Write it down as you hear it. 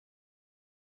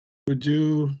Would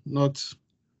you not?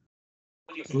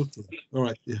 Okay. All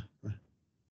right. Yeah.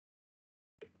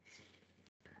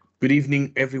 Good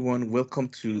evening, everyone. Welcome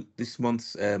to this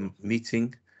month's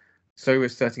meeting. Sorry, we're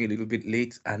starting a little bit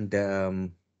late, and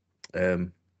um,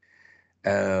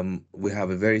 we have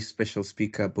a very special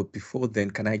speaker. But before then,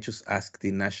 can I just ask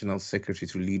the National Secretary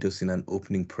to lead us in an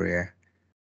opening prayer?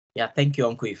 Yeah, thank you,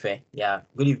 Uncle Ife. Yeah,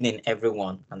 good evening,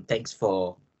 everyone, and thanks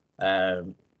for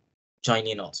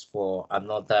joining us for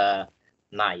another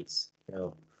night,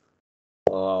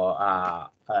 for our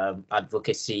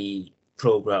advocacy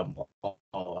program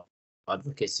or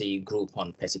advocacy group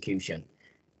on persecution.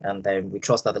 And we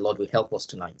trust that the Lord will help us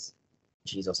tonight. In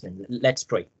Jesus' name, let's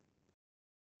pray.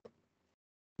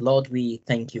 Lord, we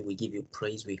thank you. We give you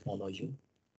praise. We honor you.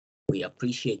 We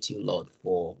appreciate you, Lord,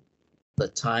 for the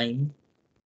time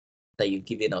that you've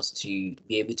given us to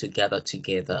be able to gather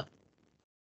together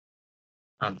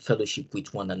and fellowship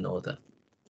with one another.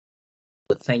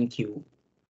 But thank you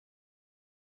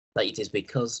that it is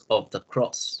because of the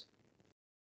cross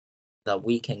that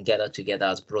we can gather together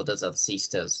as brothers and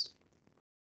sisters.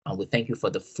 And we thank you for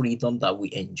the freedom that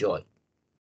we enjoy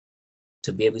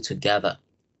to be able to gather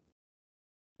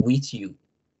with you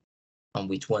and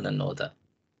with one another.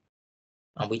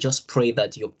 And we just pray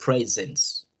that your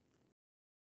presence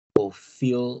will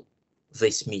fill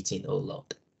this meeting, oh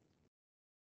Lord.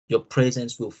 Your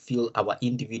presence will fill our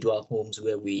individual homes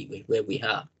where we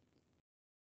are.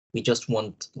 We just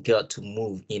want God to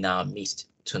move in our midst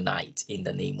tonight in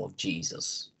the name of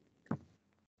Jesus.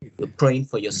 We're praying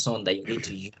for your son that you need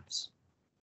to use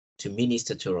to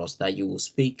minister to us, that you will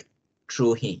speak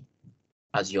through him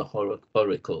as your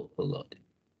oracle, O Lord.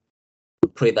 We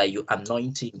pray that you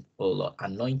anoint him, O Lord,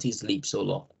 anoint his lips, O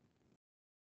Lord,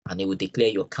 and he will declare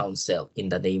your counsel in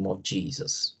the name of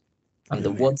Jesus. And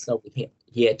Amen. The words that we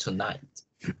hear tonight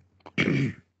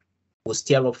will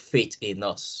stir up faith in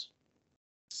us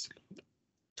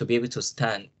to be able to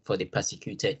stand for the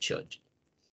persecuted church,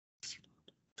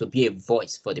 to be a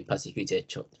voice for the persecuted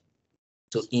church,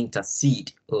 to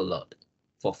intercede, O Lord,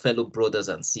 for fellow brothers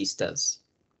and sisters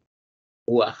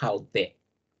who are out there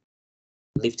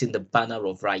lifting the banner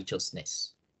of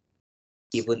righteousness,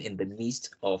 even in the midst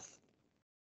of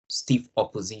stiff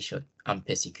opposition and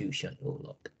persecution, O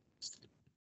Lord.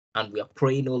 And we are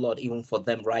praying, O Lord, even for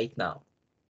them right now,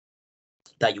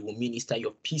 that you will minister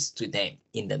your peace to them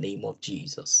in the name of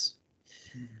Jesus.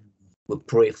 We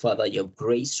pray, Father, your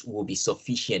grace will be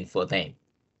sufficient for them.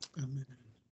 Amen.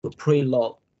 We pray,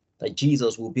 Lord, that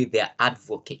Jesus will be their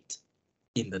advocate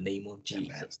in the name of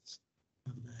Jesus.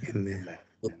 Amen.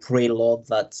 We pray, Lord,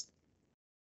 that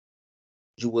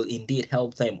you will indeed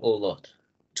help them, O Lord,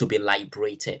 to be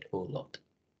liberated, O Lord.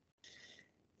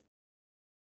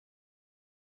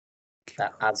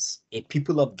 That as a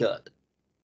people of God,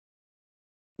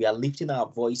 we are lifting our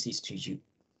voices to you,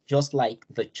 just like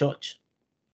the church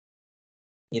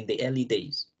in the early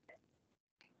days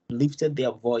lifted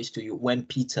their voice to you when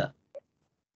Peter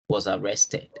was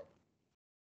arrested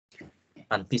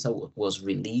and Peter was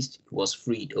released, was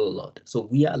freed, O Lord. So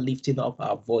we are lifting up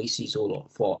our voices, O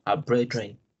Lord, for our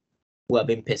brethren who have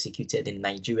been persecuted in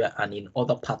Nigeria and in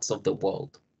other parts of the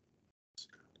world,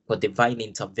 for divine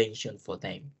intervention for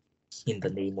them in the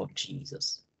name of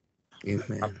Jesus.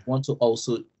 Amen. I want to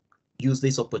also use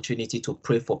this opportunity to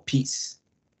pray for peace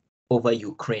over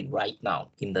Ukraine right now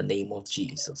in the name of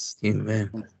Jesus.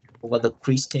 Amen. Over the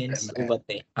Christians, Amen. Over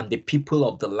there, and the people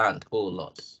of the land, O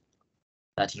Lord,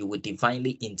 that you will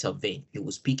divinely intervene. You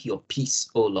will speak your peace,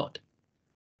 O Lord,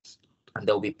 and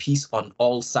there will be peace on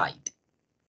all sides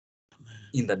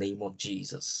in the name of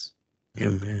Jesus.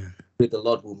 Amen. Pray the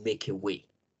Lord will make a way,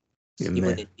 Amen.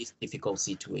 Even in this difficult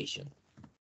situation.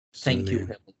 Thank Amen. You,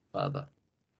 Heavenly Father.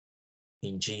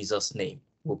 In Jesus' name,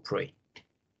 we pray.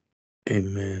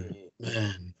 Amen.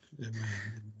 Amen.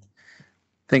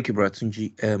 Thank you,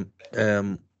 Bratunji.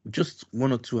 Just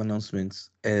one or two announcements.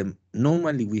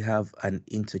 Normally we have an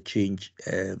interchange.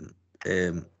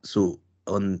 So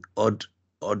on odd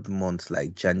months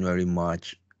like January,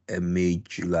 March, May,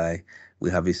 July, we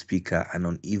have a speaker, and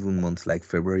on even months like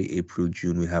February, April,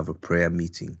 June, we have a prayer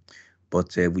meeting.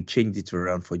 But we changed it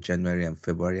around for January and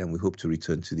February, and we hope to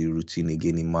return to the routine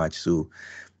again in March. So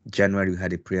January we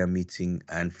had a prayer meeting,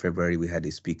 and February we had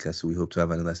a speaker. So we hope to have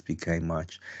another speaker in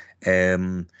March.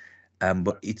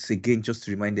 But it's again just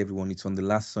to remind everyone, it's on the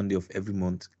last Sunday of every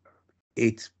month,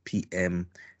 8 p.m.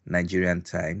 Nigerian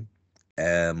time.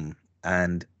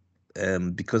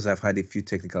 Because I've had a few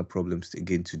technical problems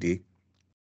again today,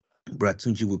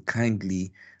 Bratunji will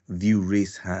kindly view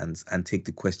raise hands and take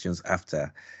the questions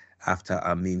after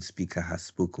our main speaker has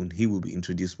spoken. He will be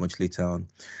introduced much later on.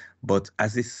 But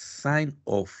as a sign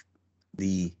of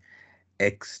the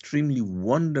extremely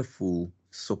wonderful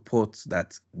support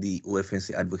that the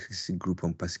OFNC Advocacy Group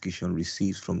on Persecution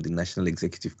receives from the National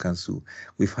Executive Council.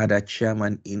 We've had our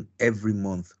chairman in every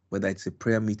month, whether it's a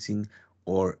prayer meeting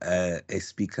or a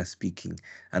speaker speaking.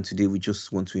 And today we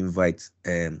just want to invite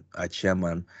our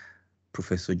chairman,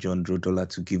 Professor John Drodola,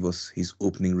 to give us his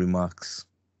opening remarks.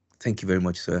 Thank you very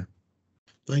much, sir.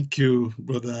 Thank you,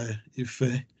 Brother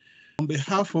Ife. On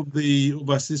behalf of the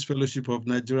Overseas Fellowship of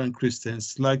Nigerian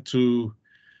Christians, I'd like to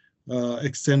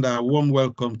extend our warm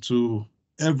welcome to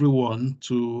everyone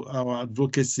to our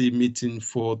advocacy meeting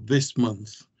for this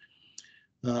month.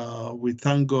 We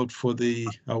thank God for the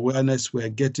awareness we're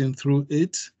getting through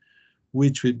it,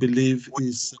 which we believe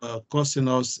is causing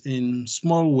us in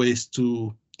small ways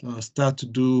to start to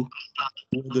do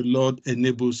what the Lord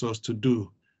enables us to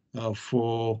do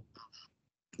for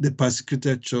the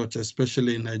persecuted church,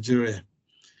 especially in Nigeria.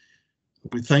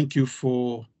 We thank you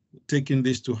for taking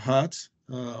this to heart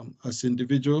as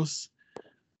individuals.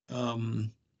 There are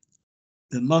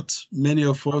not many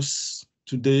of us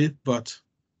today, but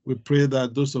we pray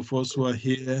that those of us who are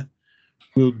here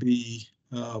will be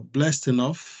blessed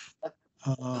enough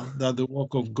that the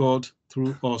work of God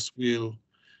through us will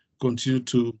continue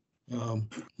to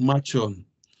march on.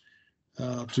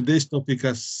 Today's topic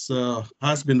has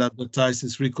been advertised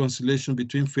as reconciliation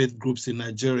between faith groups in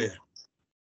Nigeria.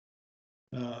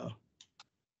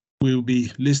 We'll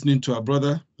be listening to our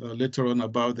brother later on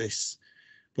about this.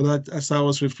 But as I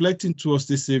was reflecting to us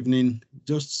this evening,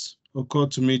 just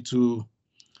occurred to me to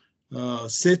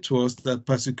say to us that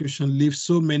persecution leaves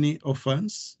so many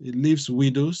orphans, it leaves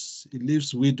widows, it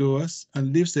leaves widowers,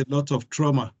 and leaves a lot of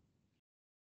trauma.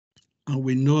 And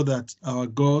we know that our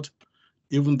God,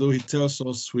 even though he tells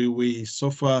us we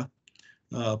suffer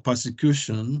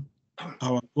persecution,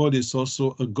 our God is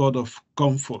also a God of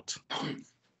comfort.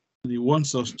 He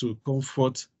wants us to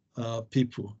comfort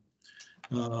people.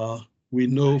 We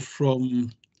know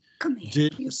from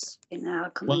James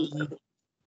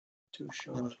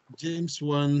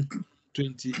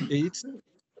 1:28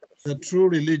 that true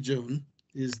religion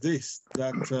is this,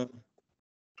 that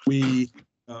we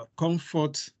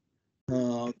comfort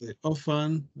the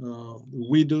orphan, the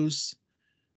widows,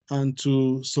 and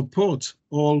to support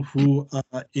all who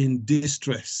are in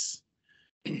distress.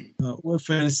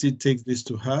 OFNC takes this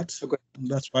to heart. Okay. And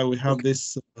that's why we have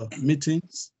these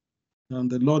meetings.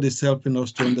 And the Lord is helping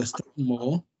us to understand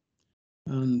more.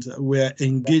 And we're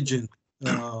engaging,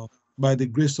 by the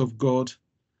grace of God,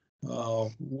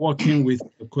 working with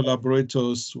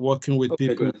collaborators, working with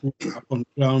people who are on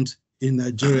ground in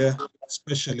Nigeria,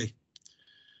 especially.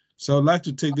 So I'd like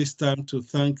to take this time to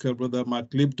thank Brother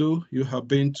Mark Lipdo. You have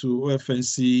been to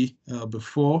OFNC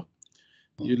before.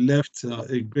 You left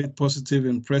a great positive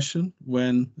impression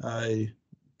when I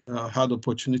had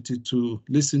opportunity to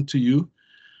listen to you.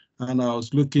 And I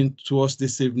was looking towards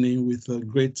this evening with a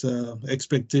great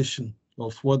expectation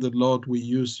of what the Lord will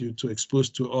use you to expose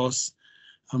to us.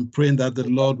 I'm praying that the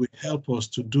Lord will help us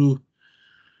to do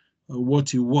what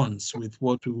he wants with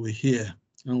what we will hear.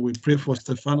 And we pray for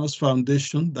Stefanos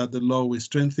Foundation, that the Lord will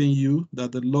strengthen you,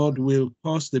 that the Lord will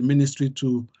cause the ministry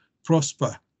to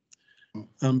prosper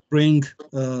and bring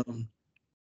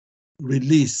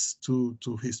release to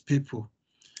his people.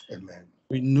 Amen.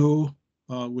 We know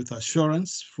with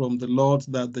assurance from the Lord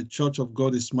that the church of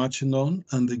God is marching on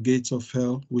and the gates of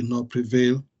hell will not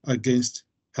prevail against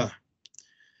her.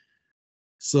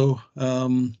 So,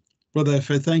 Brother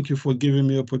Ife, thank you for giving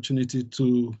me opportunity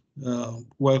to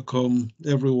welcome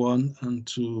everyone and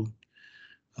to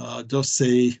just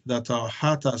say that our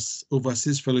heart as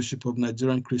Overseas Fellowship of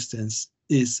Nigerian Christians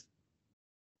is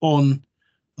on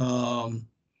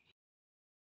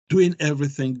doing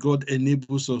everything God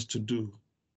enables us to do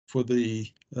for the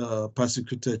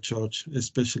persecuted church,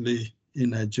 especially in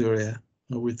Nigeria.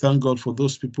 We thank God for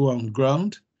those people on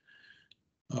ground.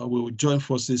 We will join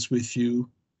forces with you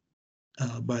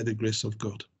by the grace of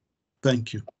God.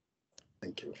 Thank you.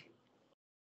 Thank you.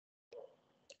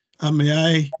 And may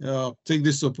I take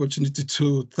this opportunity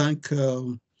to thank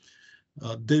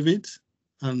David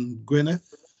and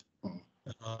Gwyneth,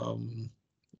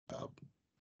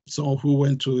 some who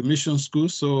went to a mission school.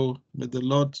 So may the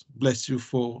Lord bless you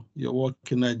for your work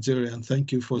in Nigeria, and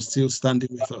thank you for still standing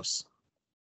with us.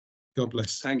 God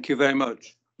bless. Thank you very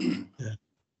much. Yeah.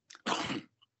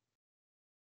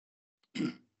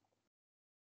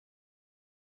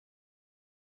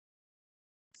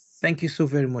 Thank you so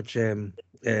very much,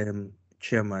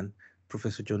 Chairman,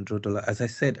 Professor John Drodola. As I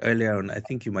said earlier on, I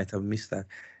think you might have missed that,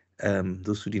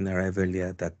 those who didn't arrive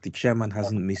earlier, that the chairman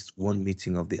hasn't missed one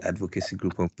meeting of the Advocacy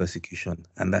Group on Persecution,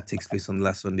 and that takes place on the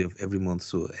last Sunday of every month.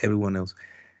 So everyone else,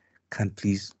 can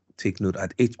please take note.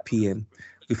 At 8 p.m.,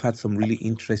 we've had some really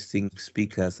interesting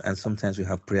speakers, and sometimes we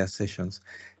have prayer sessions.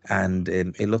 And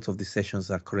a lot of the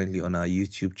sessions are currently on our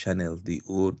YouTube channel, the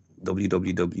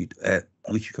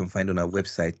which you can find on our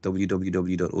website,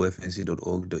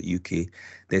 www.ofnc.org.uk.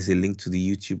 There's a link to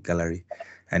the YouTube gallery.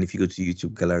 And if you go to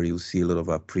YouTube gallery, you'll see a lot of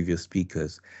our previous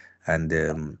speakers. And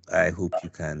I hope you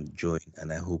can join,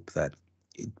 and I hope that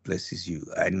it blesses you.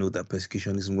 I know that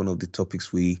persecution is one of the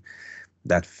topics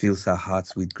that fills our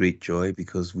hearts with great joy,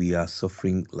 because we are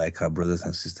suffering like our brothers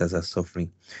and sisters are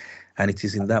suffering. And it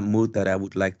is in that mode that I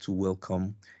would like to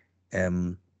welcome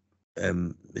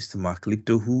Mr. Mark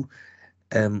Lipdo, who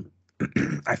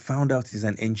I found out is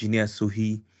an engineer. So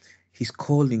his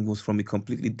calling was from a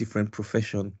completely different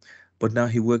profession, but now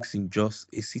he works in Jos,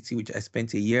 a city which I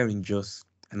spent a year in Jos,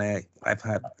 and I've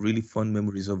had really fond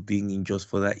memories of being in Jos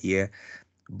for that year.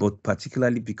 But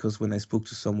particularly because when I spoke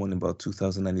to someone about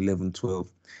 2011-12,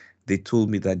 they told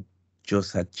me that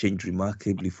Jos had changed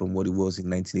remarkably from what it was in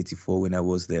 1984 when I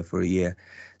was there for a year.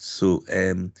 So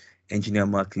Engineer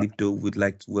Mark Lipdo would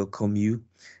like to welcome you.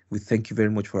 We thank you very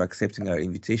much for accepting our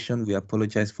invitation. We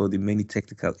apologize for the many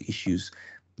technical issues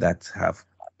that have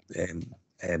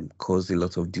caused a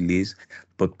lot of delays,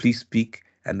 but please speak.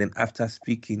 And then after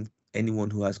speaking, anyone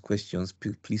who has questions,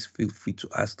 please feel free to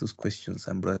ask those questions,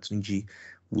 and Brother Tunji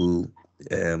will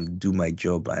do my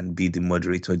job and be the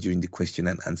moderator during the question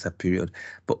and answer period.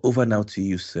 But over now to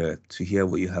you, sir, to hear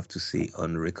what you have to say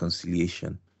on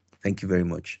reconciliation. Thank you very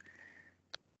much.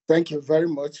 Thank you very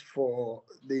much for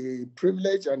the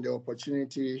privilege and the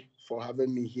opportunity for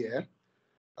having me here.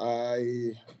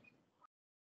 I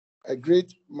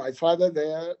greet my father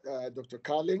there, Dr.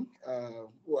 Carling,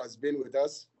 who has been with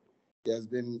us. He has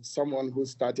been someone who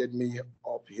started me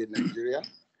up in Nigeria,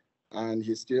 and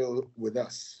he's still with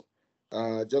us.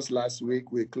 Just last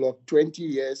week, we clocked 20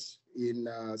 years in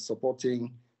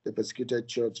supporting the persecuted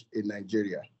church in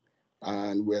Nigeria,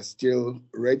 and we're still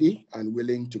ready and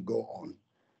willing to go on.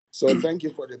 So thank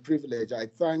you for the privilege. I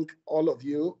thank all of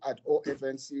you at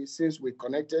OFNC. Since we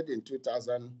connected in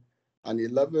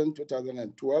 2011,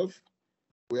 2012,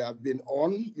 we have been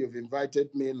on. You've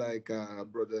invited me, like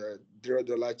Brother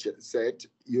Diodola said,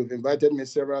 you've invited me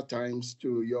several times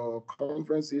to your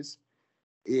conferences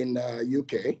in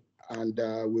UK, and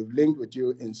we've linked with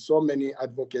you in so many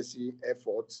advocacy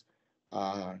efforts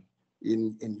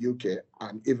in UK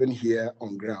and even here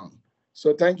on ground.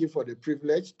 So thank you for the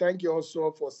privilege. Thank you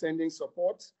also for sending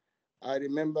support. I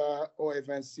remember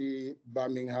OFNC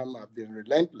Birmingham have been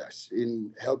relentless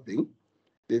in helping.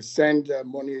 They've sent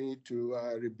money to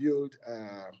rebuild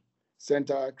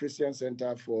Christian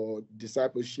Center for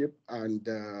Discipleship and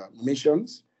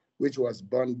Missions, which was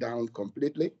burned down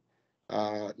completely.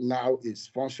 Now is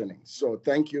functioning. So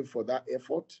thank you for that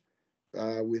effort.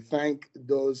 We thank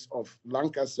those of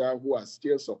Lancaster who are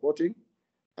still supporting.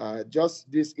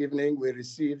 Just this evening, we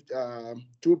received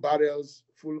 2 barrels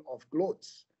full of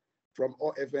clothes from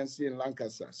OFNC in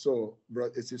Lancaster. So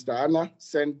Sister Anna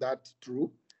sent that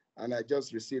through, and I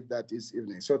just received that this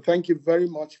evening. So thank you very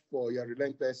much for your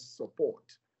relentless support.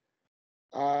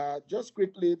 Just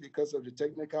quickly, because of the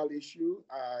technical issue,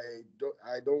 I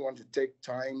don't want to take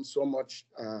time so much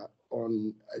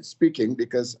on speaking,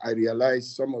 because I realize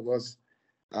some of us,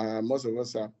 most of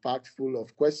us are packed full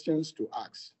of questions to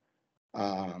ask.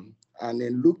 And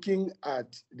in looking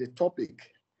at the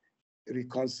topic,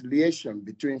 reconciliation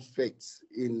between faiths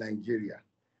in Nigeria,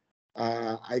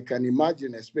 I can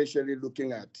imagine, especially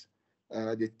looking at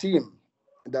the team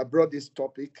that brought this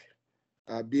topic,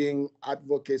 being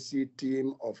advocacy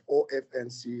team of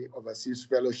OFNC, Overseas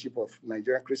Fellowship of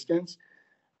Nigerian Christians,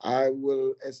 I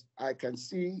can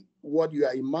see what you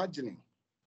are imagining.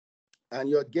 And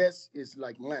your guess is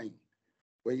like mine.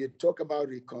 When you talk about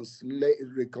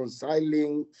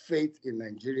reconciling faith in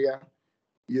Nigeria,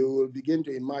 you will begin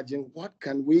to imagine, what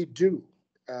can we do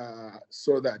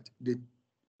so that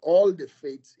all the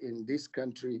faiths in this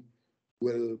country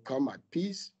will come at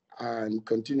peace and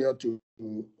continue to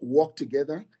work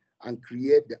together and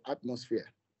create the atmosphere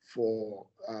for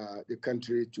the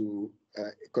country to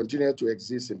continue to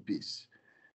exist in peace.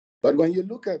 But when you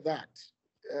look at that,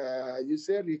 you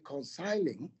say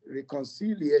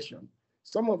reconciliation.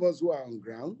 Some of us who are on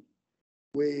ground,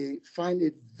 we find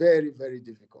it very, very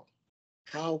difficult.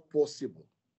 How possible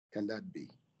can that be?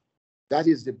 That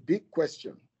is the big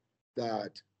question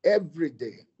that every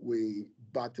day we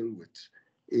battle with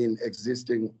in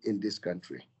existing in this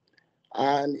country.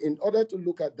 And in order to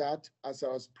look at that, as I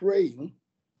was praying,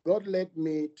 God led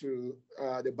me to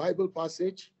the Bible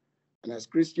passage. And as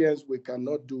Christians, we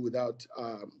cannot do without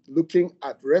looking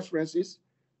at references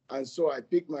And so I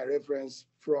pick my reference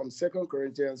from 2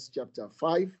 Corinthians chapter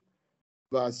 5,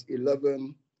 verse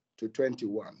 11 to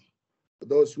 21. For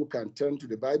those who can turn to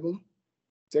the Bible,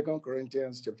 2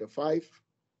 Corinthians chapter 5,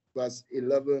 verse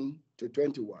 11 to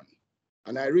 21.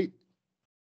 And I read,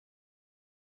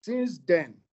 "Since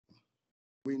then,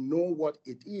 we know what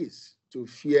it is to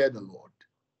fear the Lord.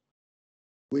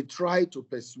 We try to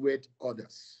persuade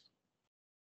others.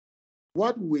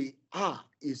 What we are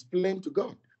is plain to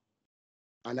God,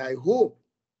 and I hope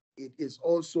it is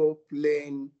also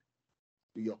plain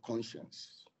to your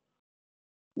conscience.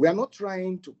 We are not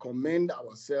trying to commend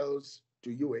ourselves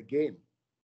to you again,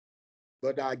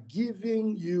 but are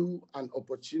giving you an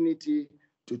opportunity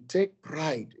to take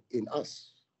pride in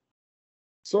us,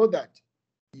 so that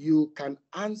you can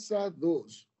answer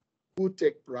those who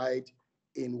take pride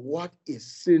in what is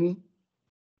seen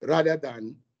rather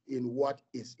than in what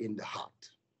is in the heart.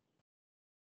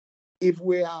 If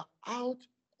we are out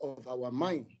of our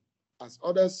mind, as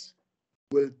others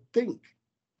will think,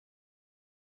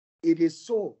 it is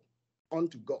so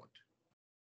unto God,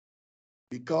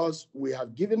 because we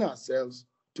have given ourselves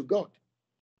to God.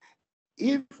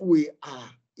 If we are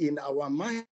in our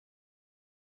mind,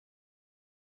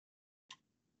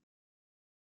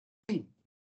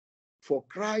 for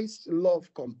Christ's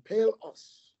love compels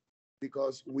us,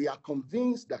 because we are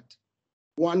convinced that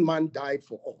one man died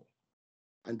for all,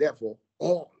 and therefore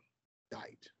all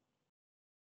died.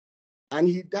 And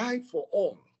he died for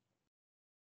all,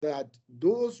 that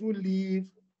those who live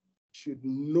should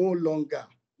no longer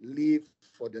live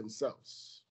for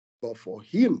themselves, but for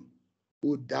him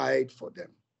who died for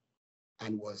them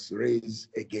and was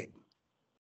raised again.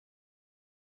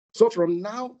 So from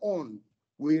now on,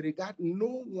 we regard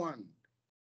no one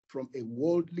from a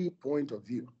worldly point of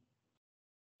view.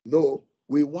 Though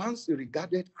we once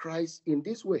regarded Christ in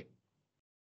this way,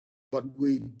 but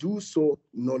we do so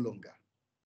no longer.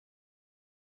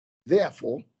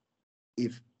 Therefore,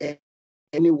 if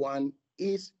anyone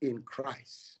is in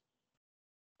Christ,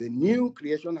 the new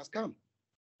creation has come.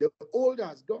 The old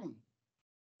has gone.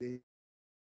 The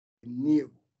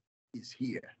new is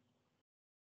here.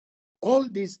 All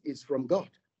this is from God,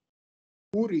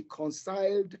 who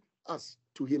reconciled us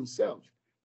to himself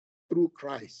through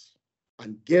Christ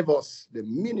and gave us the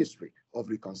ministry of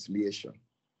reconciliation.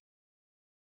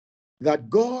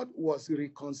 That God was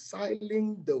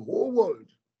reconciling the whole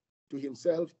world to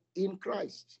himself in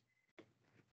Christ,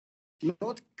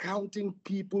 not counting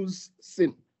people's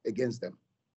sin against them.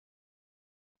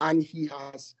 And he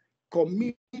has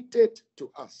committed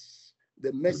to us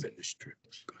the message of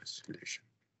reconciliation.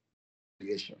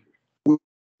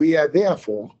 We are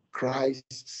therefore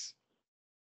Christ's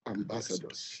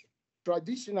ambassadors.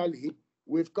 Traditionally,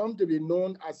 we've come to be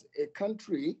known as a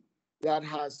country that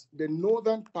has the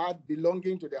northern part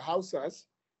belonging to the Hausas,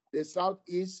 the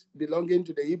southeast belonging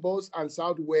to the Igbos, and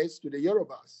southwest to the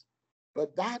Yorubas.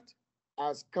 But that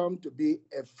has come to be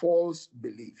a false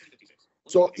belief.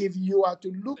 So if you are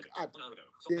to look at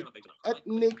the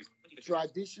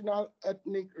traditional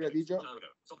ethnic religion.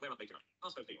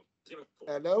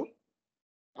 Hello?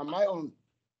 Am I on?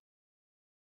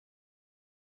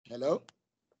 Hello?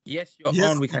 Yes, you're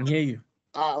Yes. on. We can hear you.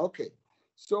 Okay.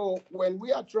 So when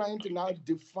we are trying to now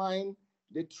define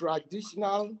the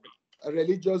traditional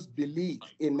religious belief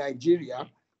in Nigeria,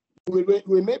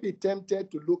 we may be tempted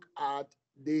to look at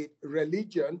the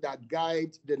religion that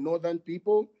guides the northern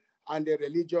people, and the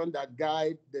religion that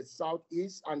guides the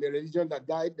southeast, and the religion that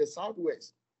guides the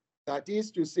southwest. That is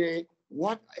to say,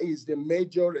 what is the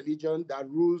major religion that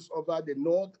rules over the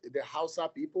north, the Hausa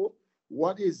people?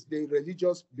 What is the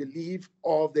religious belief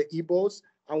of the Igbos?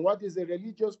 And what is the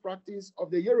religious practice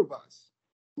of the Yorubas?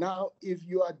 Now, if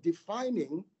you are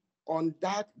defining on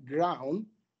that ground,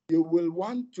 you will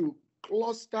want to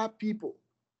cluster people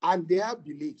and their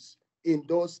beliefs in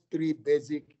those three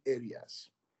basic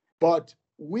areas. But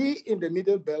we in the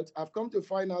Middle Belt have come to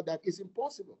find out that it's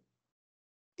impossible.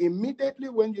 Immediately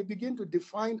when you begin to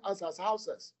define us as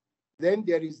Hausas, then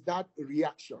there is that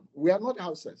reaction. We are not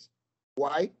Hausas.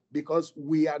 Why? Because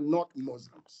we are not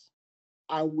Muslims.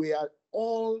 And we are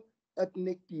all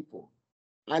ethnic people.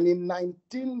 And in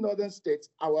 19 northern states,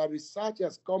 our research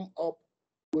has come up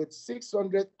with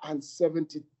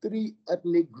 673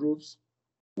 ethnic groups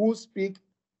who speak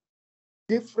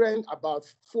different, about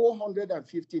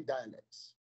 450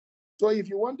 dialects. So if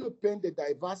you want to paint the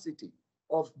diversity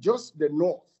of just the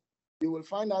North, you will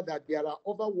find out that there are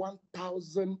over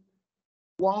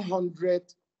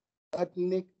 1,100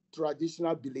 ethnic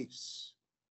traditional beliefs.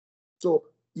 So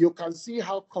you can see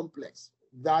how complex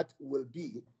that will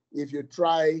be if you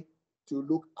try to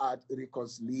look at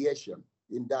reconciliation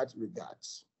in that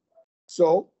regards.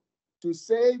 So to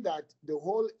say that the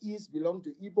whole East belong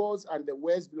to Igbos and the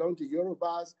West belong to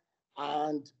Yorubas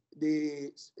and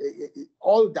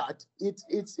all that,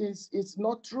 it's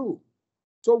not true.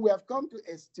 So we have come to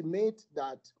estimate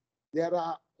that there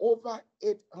are over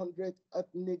 800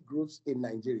 ethnic groups in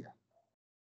Nigeria.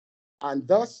 And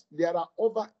thus, there are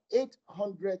over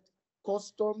 800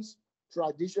 customs,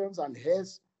 traditions, and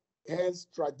hence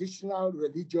traditional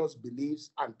religious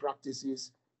beliefs and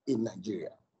practices in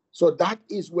Nigeria. So that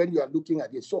is when you are looking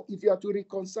at it. So if you are to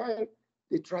reconcile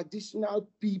the traditional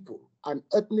people and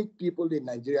ethnic people in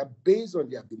Nigeria based on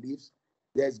their beliefs,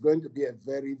 there's going to be a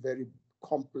very, very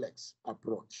complex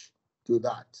approach to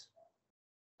that.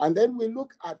 And then we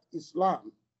look at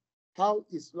Islam, how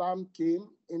Islam came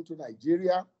into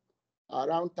Nigeria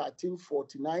around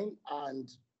 1349, and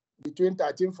between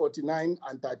 1349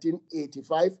 and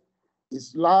 1385,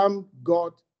 Islam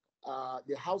got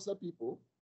the Hausa people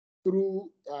through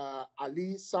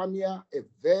Ali Samia, a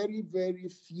very, very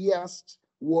fierce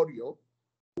warrior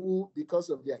who, because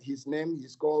of his name,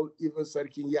 is called even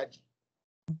Sarkin Yaji.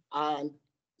 And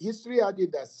history had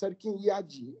it that Sarkin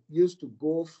Yaji used to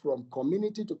go from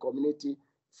community to community,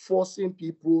 forcing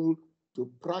people to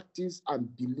practice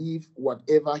and believe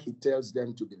whatever he tells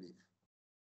them to believe.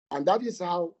 And that is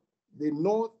how the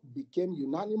North became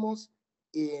unanimous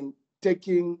in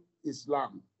taking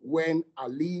Islam when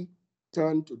Ali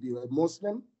turned to be a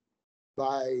Muslim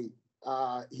by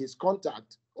his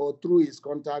contact or through his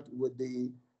contact with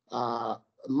the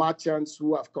merchants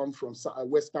who have come from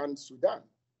Western Sudan.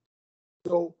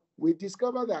 So we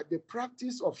discover that the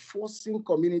practice of forcing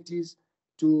communities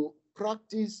to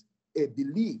practice a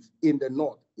belief in the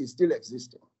North is still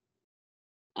existing.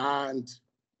 And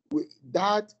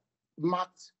that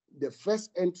marked the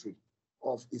first entry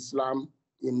of Islam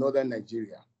in northern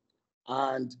Nigeria.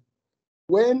 And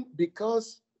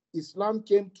because Islam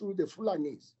came through the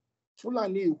Fulanis,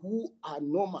 Fulani who are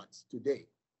nomads today,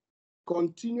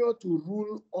 continue to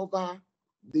rule over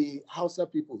the Hausa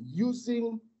people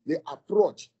using the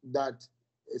approach that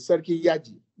Sarki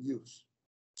Yaji used.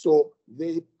 So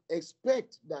they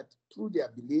expect that through their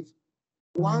belief,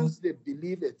 once they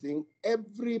believe a thing,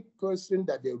 every person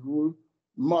that they rule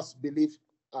must believe,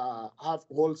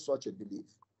 hold such a belief.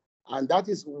 And that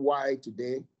is why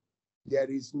today there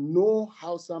is no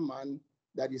Hausa man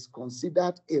that is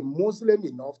considered a Muslim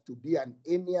enough to be an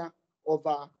emir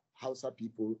over Hausa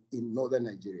people in northern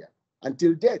Nigeria.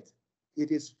 Until death,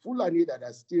 it is Fulani that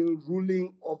are still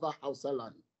ruling over Hausa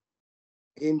land.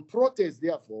 In protest,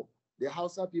 therefore, the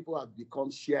Hausa people have become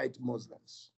Shiite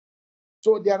Muslims.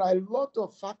 So there are a lot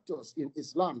of factors in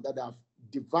Islam that have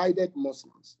divided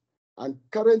Muslims. And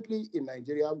currently in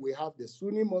Nigeria, we have the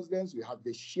Sunni Muslims, we have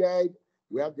the Shiite,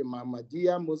 we have the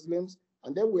Ahmadiyya Muslims,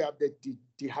 and then we have the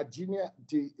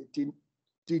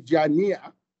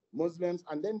Tijaniya Muslims,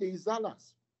 and then the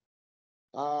Izalas.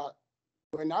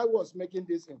 When I was making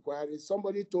this inquiry,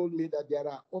 somebody told me that there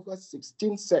are over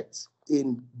 16 sects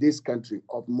in this country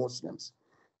of Muslims.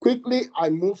 Quickly, I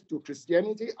moved to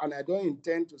Christianity, and I don't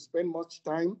intend to spend much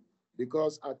time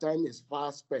because our time is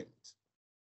far spent.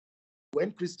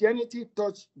 When Christianity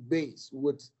touched base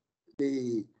with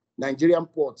the Nigerian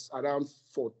ports around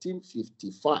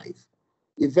 1455,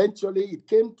 eventually it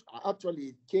came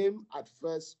at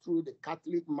first through the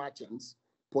Catholic merchants,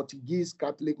 Portuguese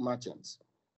Catholic merchants.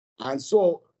 And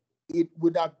so it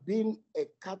would have been a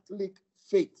Catholic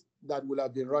faith that would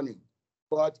have been running.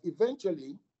 But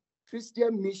eventually,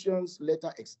 Christian missions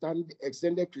later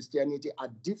extended Christianity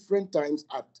at different times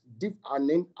at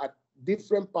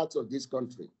different parts of this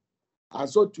country. And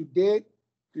so today,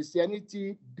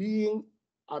 Christianity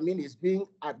is being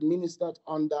administered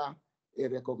under a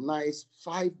recognized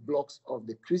 5 blocks of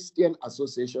the Christian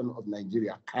Association of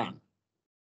Nigeria, CAN.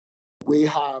 We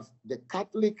have the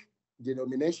Catholic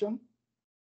denomination,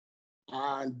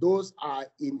 and those are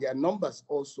in their numbers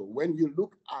also. When you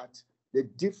look at the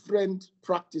different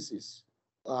practices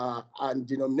and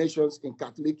denominations in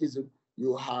Catholicism,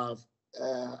 you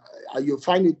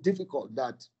find it difficult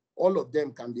that all of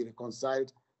them can be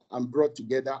reconciled and brought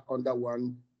together under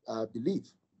one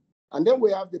belief. And then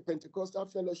we have the Pentecostal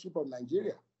Fellowship of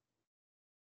Nigeria.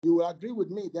 You will agree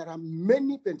with me, there are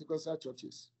many Pentecostal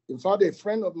churches. In fact, a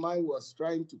friend of mine was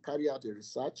trying to carry out a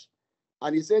research,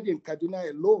 and he said in Kaduna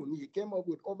alone, he came up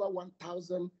with over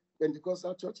 1,000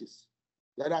 Pentecostal churches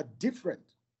that are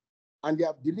different, and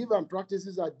their belief and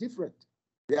practices are different.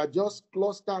 They are just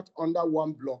clustered under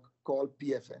one block called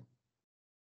PFN.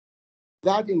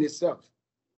 That in itself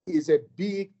is a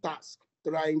big task,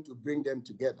 trying to bring them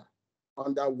together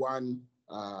under one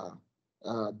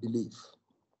belief.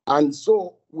 And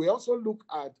so we also look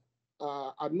at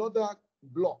another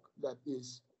block that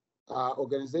is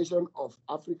Organization of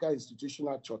African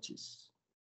Institutional Churches.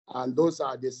 And those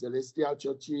are the Celestial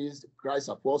Churches, Christ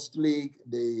Apostolic,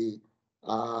 the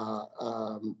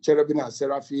Cherubim and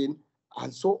Seraphim,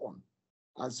 and so on.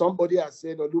 And somebody has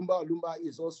said Olumba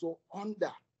is also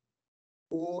under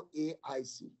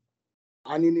OAIC.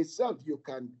 And in itself, you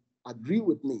can agree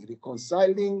with me,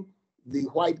 reconciling the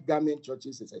white garment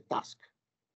churches is a task.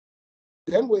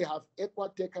 Then we have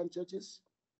Equatecan churches,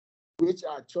 which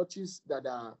are churches that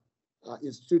are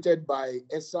instituted by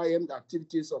SIM, the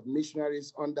activities of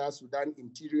missionaries under Sudan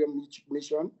Interior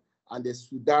Mission and the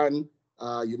Sudan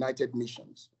United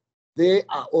Missions. They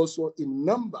are also in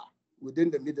number within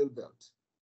the Middle Belt,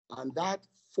 and that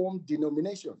form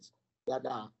denominations that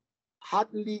are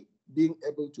hardly being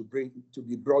able to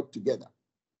be brought together.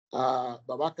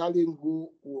 Baba Kalim, who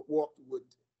worked with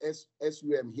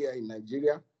SUM here in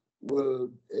Nigeria, will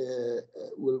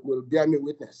bear me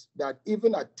witness that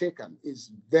even at Tekan,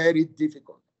 it's very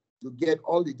difficult to get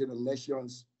all the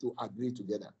denominations to agree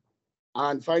together.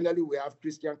 And finally, we have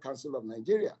Christian Council of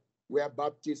Nigeria, where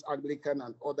Baptist, Anglican,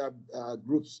 and other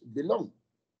groups belong.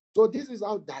 So this is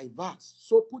how diverse.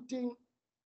 So putting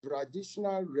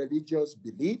traditional religious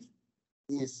belief,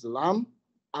 Islam,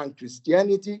 and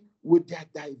Christianity with their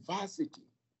diversity,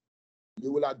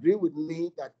 you will agree with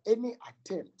me that any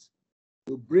attempt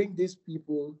to bring these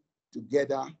people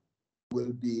together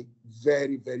will be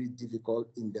very, very difficult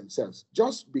in themselves,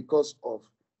 just because of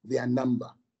their number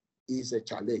is a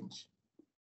challenge.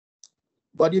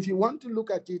 But if you want to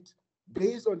look at it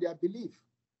based on their belief,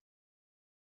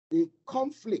 the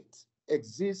conflict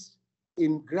exists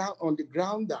on the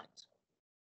ground that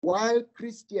while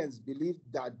Christians believe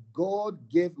that God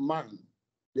gave man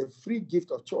the free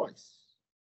gift of choice,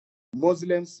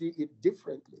 Muslims see it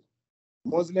differently.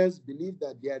 Muslims believe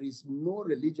that there is no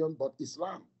religion but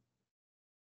Islam,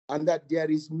 and that there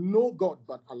is no God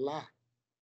but Allah,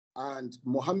 and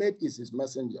Muhammad is his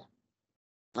messenger,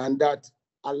 and that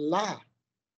Allah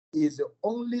is the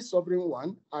only sovereign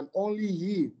one, and only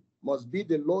he must be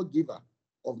the lawgiver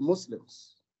of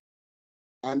Muslims.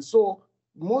 And so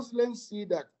Muslims see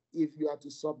that if you are to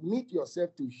submit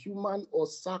yourself to human or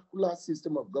secular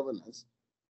system of governance,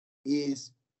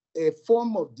 is a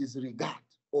form of disregard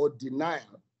or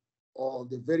denial of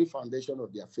the very foundation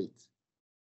of their faith.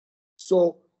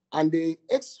 So, and the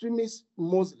extremist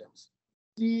Muslims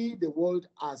see the world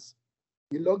as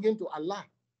belonging to Allah,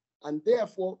 and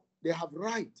therefore they have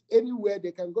right anywhere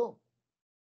they can go.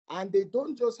 And they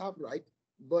don't just have right,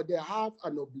 but they have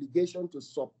an obligation to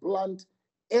supplant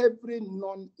every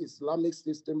non-Islamic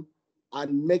system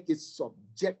and make it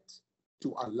subject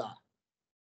to Allah.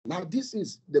 Now, this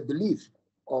is the belief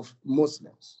of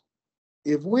Muslims.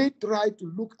 If we try to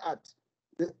look at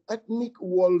the ethnic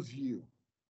worldview,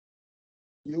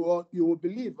 you will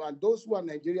believe, and those who are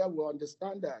Nigeria will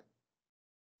understand that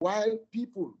while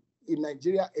people in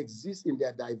Nigeria exist in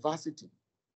their diversity,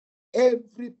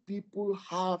 every people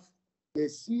they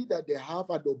see that they have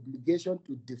an obligation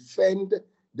to defend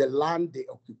the land they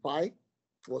occupy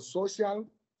for social,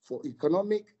 for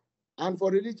economic, and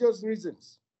for religious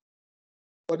reasons.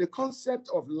 But the concept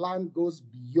of land goes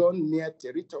beyond mere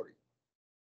territory.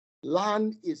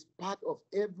 Land is part of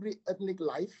every ethnic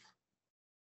life,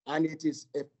 and it is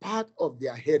a part of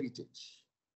their heritage.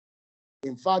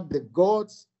 In fact, the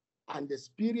gods and the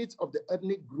spirits of the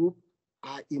ethnic group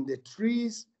are in the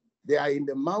trees, they are in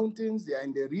the mountains, they are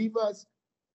in the rivers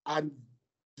and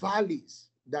valleys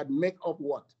that make up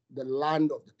what? The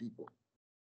land of the people.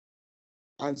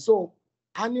 And so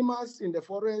animals in the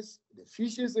forest, the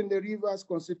fishes in the rivers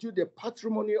constitute the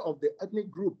patrimony of the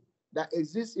ethnic group that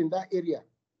exists in that area.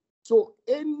 So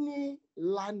any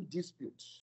land dispute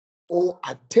or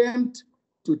attempt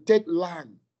to take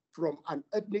land from an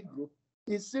ethnic group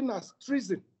is seen as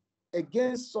treason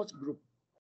against such group.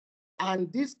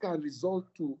 And this can result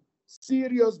to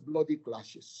serious bloody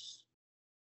clashes.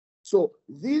 So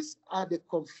these are the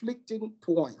conflicting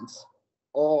points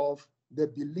of the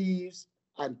beliefs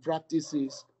and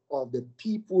practices of the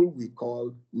people we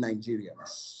call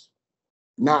Nigerians.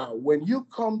 Now, when you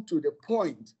come to the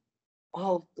point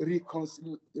of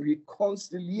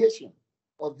reconciliation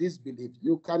of this belief,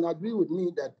 you can agree with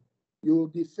me that you will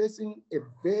be facing a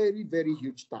very, very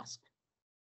huge task.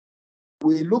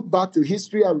 We look back to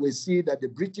history and we see that the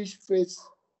British faced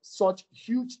such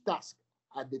huge task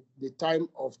at the time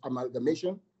of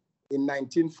amalgamation in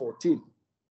 1914.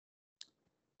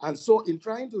 And so in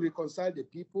trying to reconcile the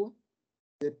people,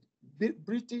 the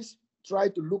British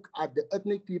tried to look at the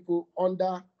ethnic people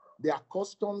under their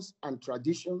customs and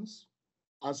traditions.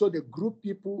 And so they group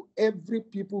people, every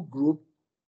people group,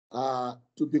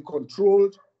 to be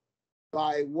controlled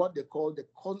by what they call the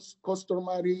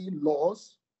customary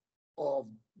laws of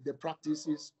the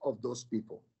practices of those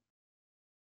people.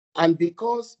 And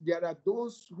because there are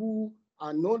those who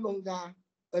are no longer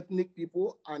ethnic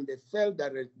people and they felt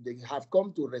that they have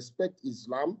come to respect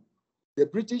Islam, the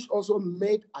British also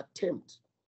made attempt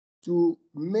to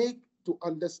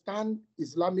understand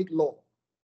Islamic law.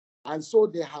 And so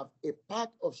they have a part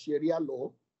of Sharia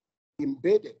law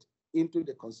embedded into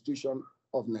the Constitution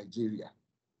of Nigeria.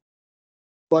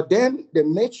 But then they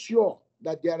made sure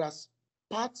that there are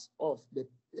parts of the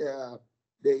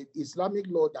Islamic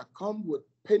law that come with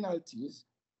penalties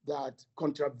that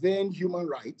contravene human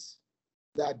rights,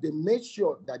 that they made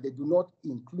sure that they do not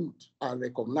include and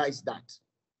recognize that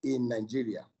in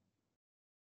Nigeria.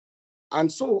 And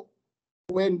so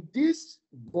when these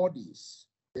bodies,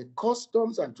 the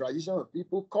customs and traditions of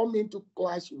people, come into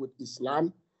clash with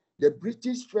Islam, the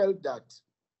British felt that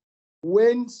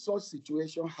when such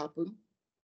situation happened,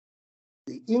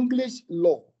 the English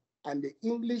law and the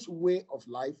English way of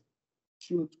life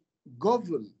should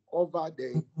govern over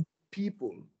the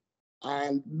people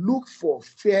and look for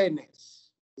fairness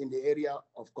in the area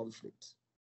of conflict.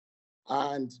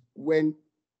 And when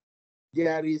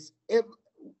there is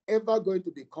ever going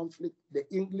to be conflict, the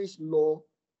English law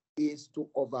is to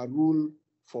overrule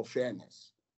for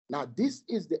fairness. Now, this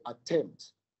is the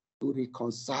attempt to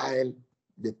reconcile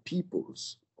the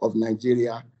peoples of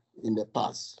Nigeria in the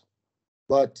past.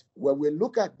 But when we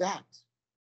look at that,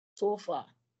 so far,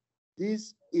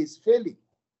 this is failing.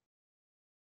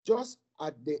 Just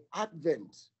at the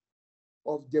advent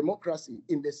of democracy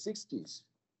in the 60s,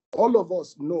 all of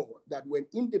us know that when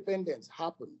independence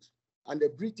happened and the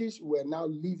British were now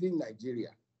leaving Nigeria,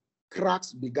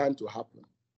 cracks began to happen.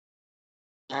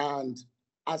 And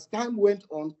as time went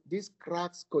on, these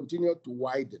cracks continued to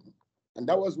widen. And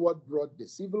that was what brought the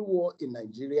civil war in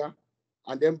Nigeria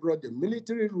and then brought the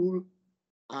military rule.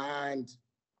 And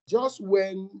just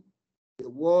when the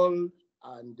world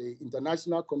and the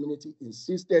international community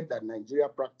insisted that Nigeria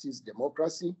practice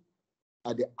democracy,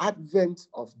 at the advent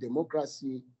of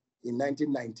democracy in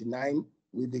 1999,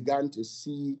 we began to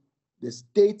see the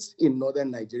states in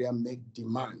northern Nigeria make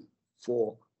demand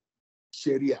for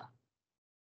Sharia.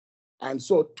 And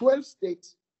so 12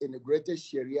 states integrated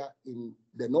Sharia in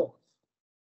the north.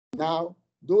 Now,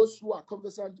 those who are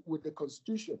conversant with the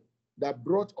Constitution that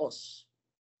brought us,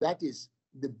 that is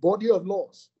the body of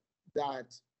laws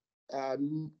that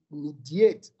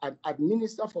mediate and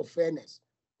administer for fairness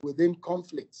within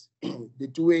conflicts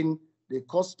between the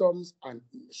customs and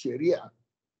Sharia,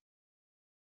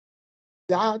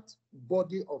 that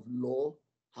body of law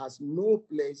has no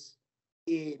place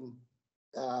in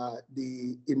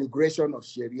the integration of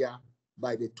Sharia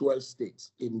by the 12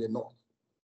 states in the north.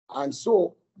 And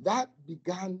so that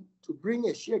began to bring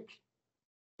a shake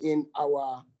in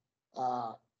our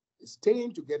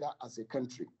staying together as a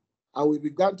country. And we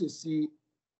began to see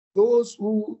those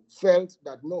who felt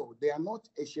that, no, they are not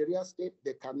a Sharia state,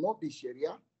 they cannot be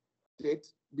Sharia state,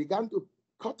 began to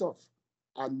cut off.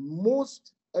 And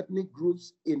most ethnic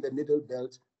groups in the Middle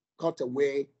Belt cut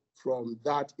away from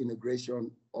that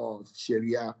integration of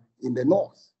Sharia in the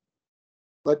north.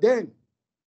 But then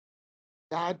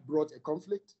that brought a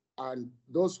conflict, and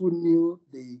those who knew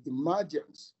the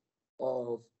emergence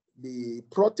of the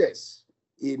protests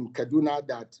in Kaduna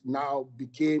that now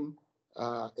became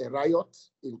a riot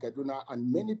in Kaduna,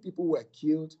 and many people were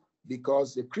killed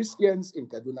because the Christians in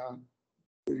Kaduna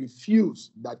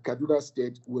refused that Kaduna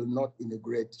State will not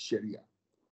integrate Sharia.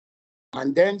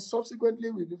 And then subsequently,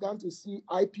 we began to see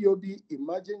IPOB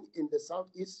emerging in the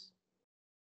southeast,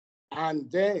 and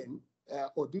then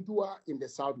Oduduwa in the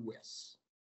southwest.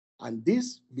 And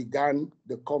this began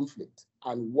the conflict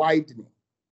and widening,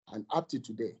 and up to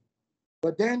today.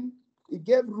 But then it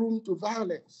gave room to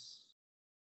violence.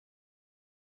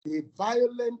 The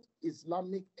violent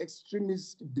Islamic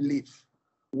extremist belief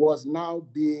was now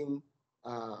being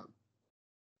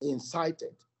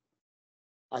incited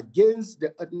against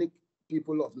the ethnic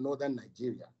people of northern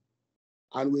Nigeria.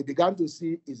 And we began to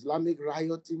see Islamic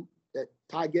rioting,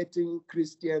 targeting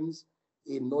Christians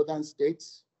in northern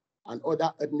states and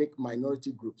other ethnic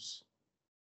minority groups.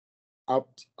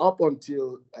 Up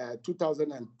until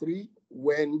 2003,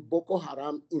 when Boko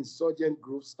Haram insurgent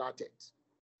group started,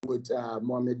 with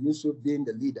Mohammed Yusuf being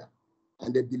the leader.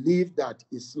 And they believed that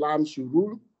Islam should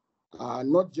rule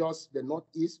not just the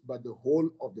Northeast, but the whole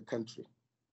of the country.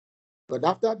 But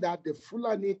after that, the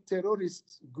Fulani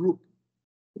terrorist group,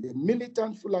 the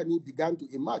militant Fulani, began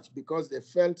to emerge because they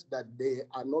felt that they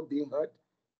are not being heard.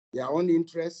 Their own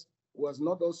interest was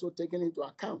not also taken into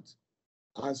account.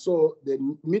 And so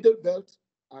the Middle Belt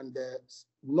and the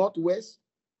Northwest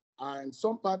and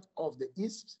some part of the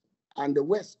East and the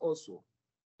West also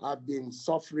have been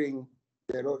suffering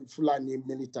Fulani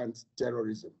militant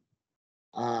terrorism.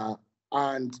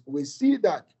 And we see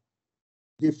that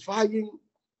defying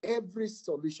every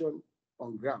solution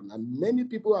on ground, and many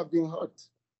people have been hurt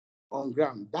on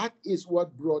ground. That is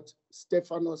what brought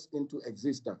Stefanos into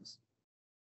existence.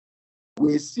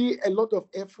 We see a lot of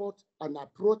effort and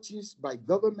approaches by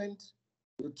government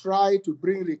to try to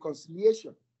bring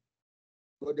reconciliation.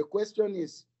 But the question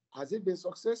is, has it been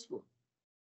successful?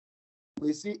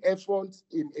 We see efforts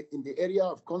in the area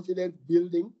of confidence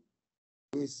building.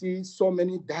 We see so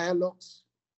many dialogues.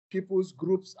 People's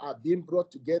groups are being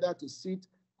brought together to sit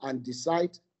and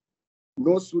decide.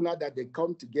 No sooner that they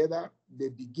come together, they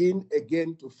begin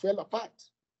again to fall apart.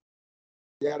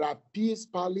 There are peace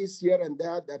parleys here and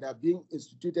there that are being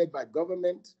instituted by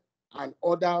government and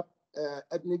other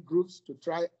ethnic groups to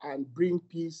try and bring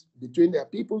peace between their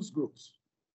people's groups.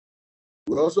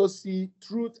 We also see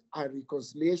truth and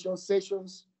reconciliation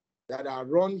sessions that are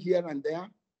run here and there.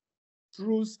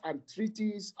 Truths and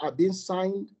treaties are being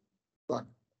signed, but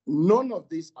none of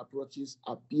these approaches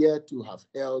appear to have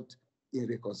held in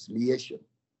reconciliation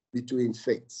between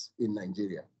faiths in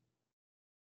Nigeria.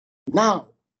 Now,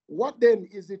 what then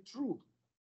is the true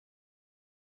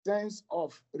sense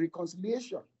of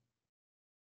reconciliation?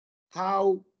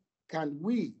 How can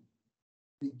we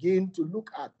begin to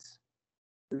look at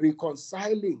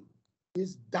reconciling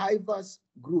these diverse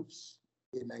groups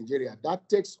in Nigeria? That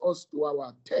takes us to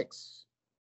our text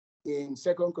in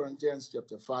 2 Corinthians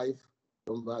chapter 5,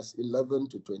 from verse 11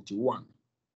 to 21.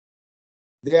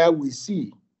 There we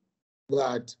see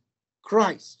that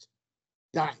Christ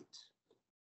died.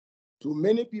 To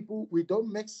many people, we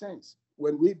don't make sense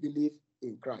when we believe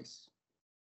in Christ.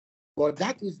 But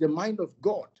that is the mind of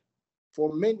God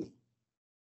for many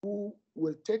who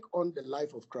will take on the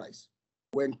life of Christ.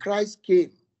 When Christ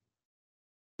came,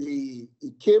 he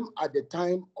came at the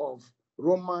time of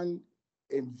Roman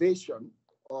invasion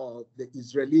of the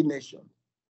Israeli nation.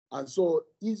 And so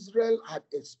Israel had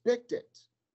expected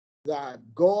that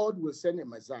God will send a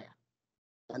Messiah,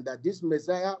 and that this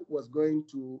Messiah was going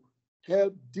to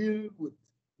help deal with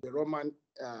the Roman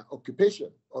occupation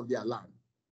of their land.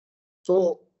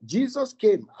 So Jesus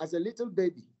came as a little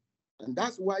baby, and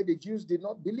that's why the Jews did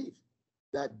not believe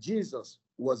that Jesus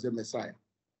was the Messiah.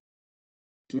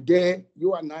 Today,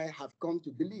 you and I have come to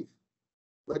believe,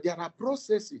 but there are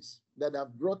processes that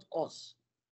have brought us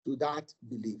to that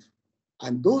belief.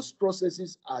 And those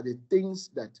processes are the things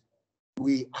that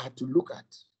we are to look at.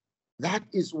 That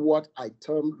is what I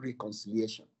term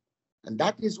reconciliation. And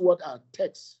that is what our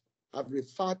texts have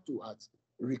referred to as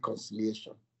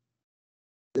reconciliation.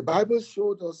 The Bible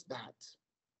showed us that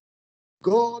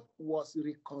God was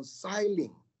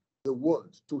reconciling the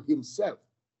world to himself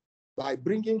by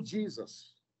bringing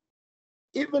Jesus.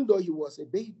 Even though he was a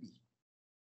baby,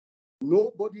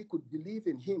 nobody could believe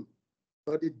in him.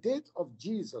 But the death of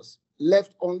Jesus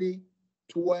left only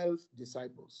 12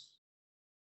 disciples.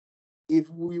 If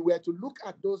we were to look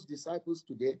at those disciples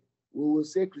today, we will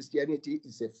say Christianity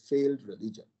is a failed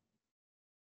religion.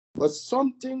 But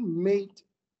something made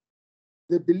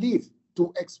the belief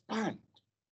to expand.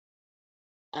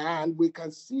 And we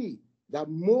can see that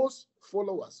most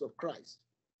followers of Christ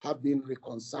have been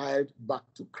reconciled back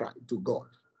to Christ, to God.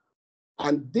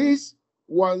 And these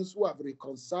ones who have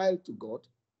reconciled to God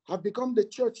have become the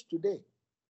church today.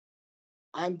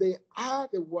 And they are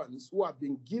the ones who have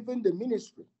been given the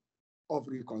ministry of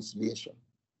reconciliation.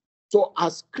 So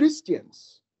as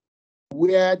Christians,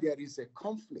 where there is a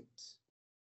conflict,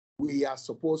 we are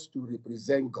supposed to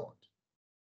represent God.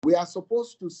 We are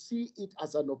supposed to see it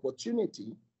as an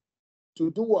opportunity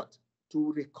to do what?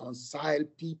 To reconcile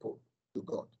people to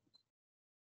God.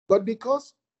 But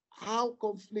because how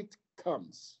conflict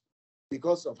comes,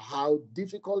 because of how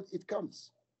difficult it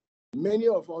comes, many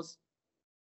of us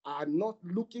are not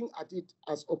looking at it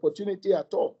as opportunity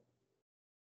at all.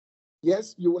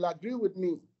 Yes, you will agree with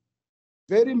me.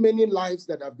 Very many lives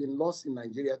that have been lost in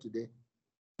Nigeria today,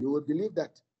 you will believe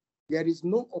that there is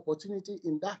no opportunity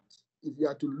in that. If you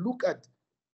are to look at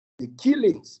the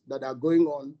killings that are going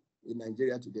on in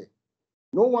Nigeria today,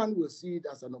 no one will see it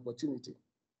as an opportunity.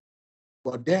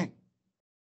 But then,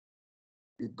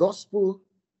 the gospel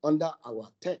under our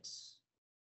text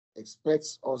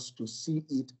expects us to see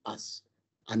it as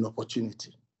an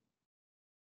opportunity.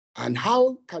 And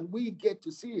how can we get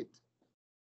to see it?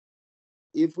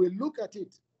 If we look at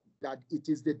it, that it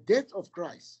is the death of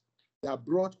Christ that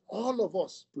brought all of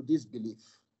us to this belief,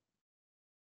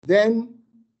 then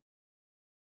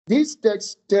this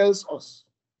text tells us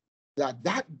that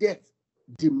that death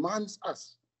demands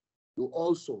us to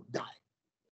also die.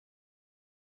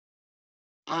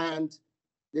 And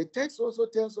the text also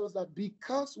tells us that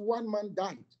because one man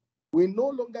died, we no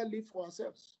longer live for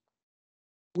ourselves.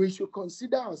 We should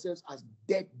consider ourselves as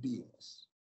dead beings.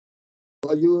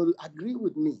 But you'll agree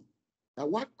with me that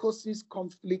what causes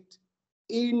conflict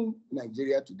in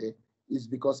Nigeria today is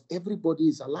because everybody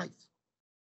is alive.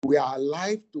 We are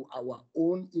alive to our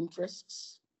own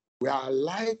interests. We are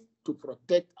alive to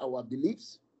protect our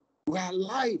beliefs. We are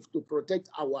alive to protect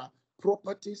our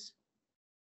properties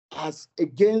as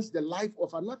against the life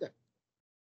of another.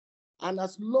 And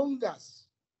as long as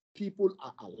people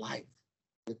are alive,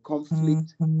 the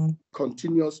conflict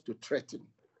continues to threaten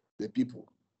the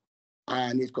people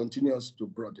and it continues to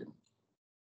broaden.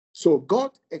 So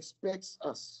God expects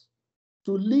us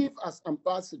to live as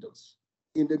ambassadors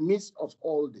in the midst of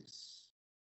all this.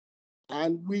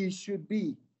 And we should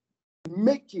be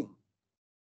making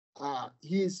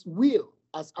his will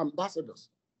as ambassadors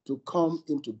to come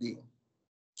into being.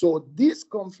 So this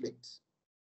conflict,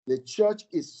 the church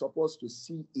is supposed to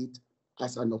see it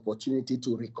as an opportunity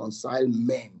to reconcile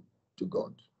men to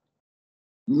God.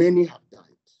 Many have died.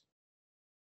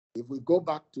 If we go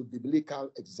back to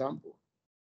biblical example,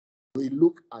 we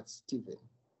look at Stephen.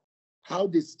 How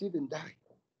did Stephen die?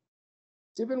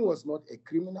 Stephen was not a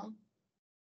criminal.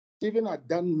 Stephen had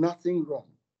done nothing wrong,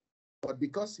 but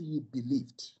because he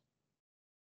believed,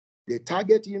 they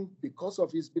targeted him because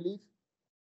of his belief,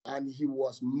 and he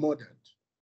was murdered.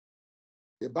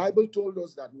 The Bible told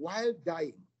us that while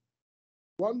dying,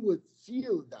 one would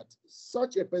feel that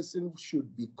such a person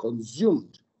should be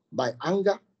consumed by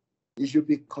anger. He should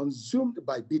be consumed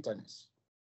by bitterness.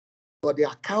 But the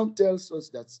account tells us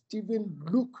that Stephen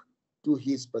looked to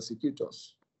his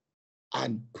persecutors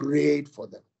and prayed for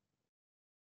them.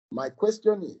 My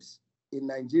question is, in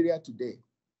Nigeria today,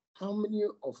 how many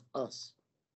of us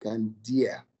can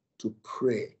dare to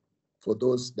pray for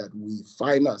those that we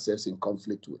find ourselves in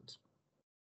conflict with?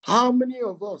 How many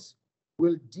of us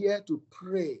will dare to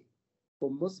pray for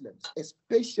Muslims,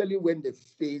 especially when they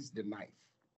face the knife?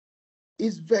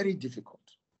 It's very difficult.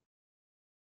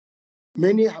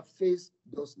 Many have faced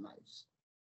those knives,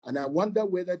 and I wonder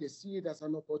whether they see it as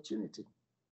an opportunity.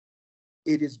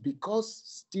 It is because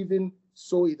Stephen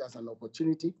saw it as an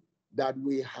opportunity that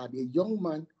we had a young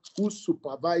man who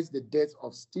supervised the death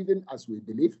of Stephen, as we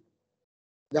believe,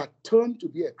 that turned to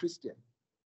be a Christian,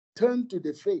 turned to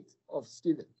the faith of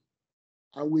Stephen.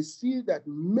 And we see that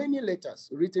many letters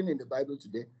written in the Bible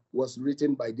today was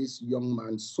written by this young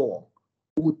man, Saul,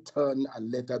 who turned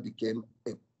and later became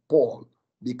a Paul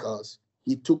because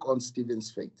he took on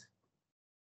Stephen's faith.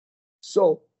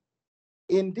 So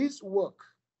in this work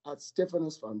at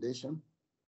Stefanos Foundation,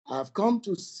 I've come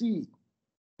to see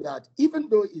that even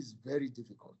though it's very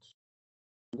difficult,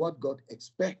 what God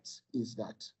expects is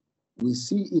that we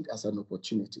see it as an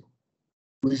opportunity.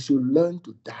 We should learn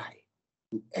to die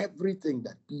to everything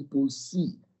that people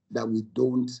see that we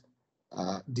don't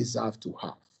deserve to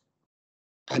have.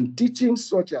 And teachings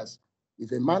such as,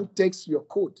 if a man takes your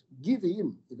coat, give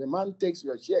him. If a man takes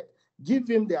your shirt, give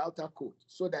him the outer coat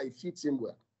so that it fits him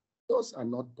well. Those are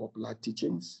not popular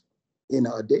teachings in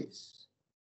our days.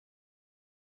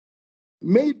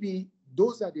 Maybe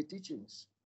those are the teachings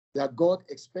that God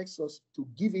expects us to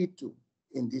give it to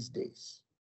in these days.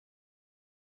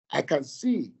 I can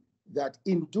see that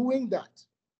in doing that,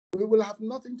 we will have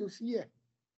nothing to fear.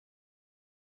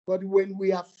 But when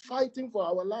we are fighting for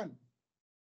our land,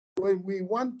 when we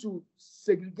want to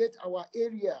segregate our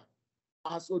area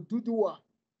as Oduduwa,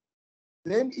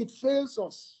 then it fails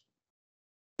us.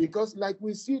 Because like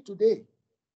we see today,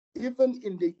 even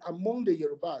among the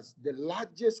Yorubas, the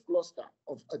largest cluster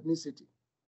of ethnicity,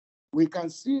 we can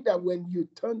see that when you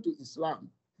turn to Islam,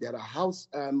 there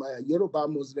are Yoruba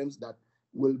Muslims that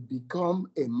will become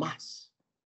a mass,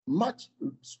 much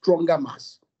stronger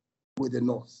mass with the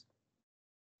North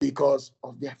because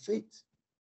of their faith.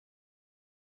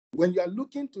 When you are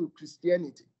looking to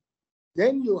Christianity,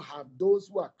 then you have those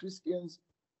who are Christians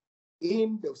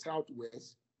in the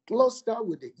Southwest, cluster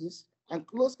with the East, and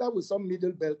cluster with some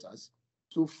middle belters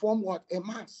to form what? A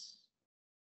mass.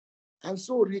 And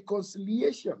so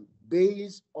reconciliation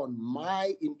based on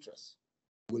my interests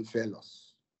will fail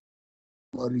us.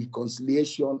 But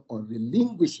reconciliation on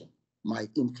relinquishing my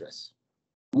interests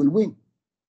will win.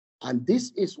 And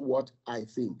this is what I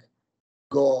think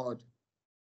God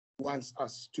wants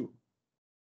us to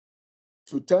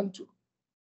turn to.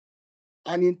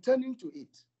 And in turning to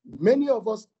it, many of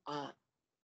us are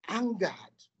angered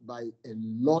by a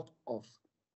lot of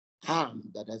harm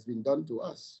that has been done to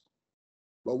us.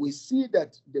 But we see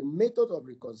that the method of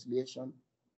reconciliation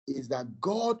is that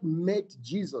God made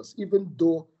Jesus, even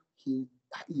though he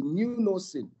knew no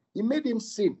sin, he made him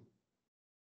sin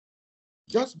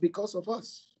just because of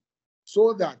us,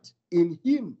 so that in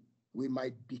him we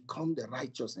might become the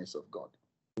righteousness of God.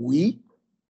 We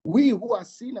who are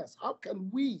sinners, how can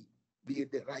we be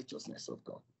the righteousness of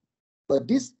God? But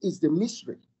this is the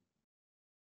mystery.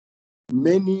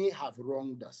 Many have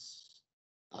wronged us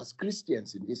as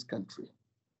Christians in this country.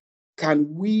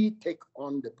 Can we take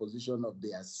on the position of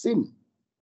their sin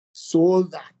so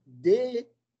that they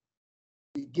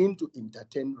begin to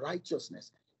entertain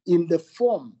righteousness in the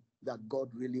form that God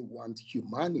really wants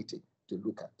humanity to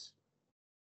look at?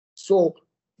 So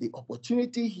the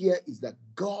opportunity here is that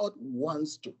God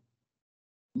wants to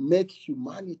make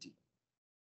humanity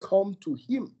come to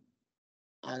him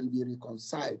and be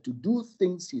reconciled, to do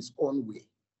things his own way.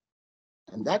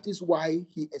 And that is why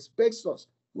he expects us,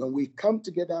 when we come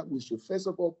together, we should first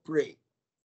of all pray,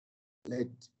 let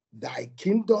thy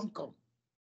kingdom come,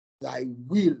 thy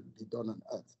will be done on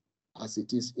earth as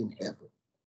it is in heaven.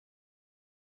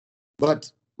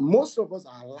 But most of us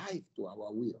are alive to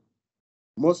our will.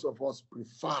 Most of us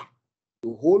prefer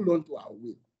to hold on to our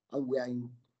will, and we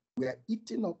are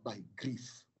eaten up by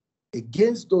grief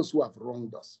against those who have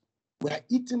wronged us. We are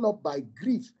eaten up by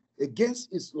grief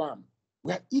against Islam.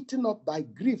 We are eaten up by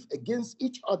grief against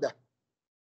each other.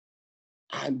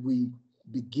 And we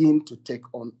begin to take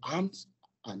on arms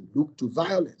and look to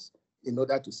violence in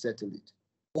order to settle it.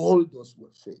 All those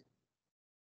will fail.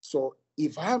 So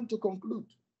if I am to conclude,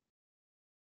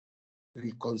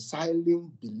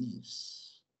 reconciling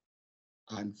beliefs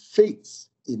and faiths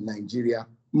in Nigeria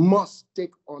must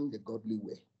take on the godly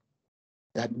way.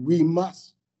 That we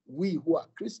who are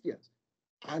Christians,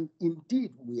 and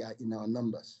indeed we are in our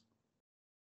numbers,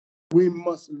 we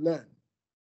must learn,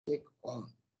 take on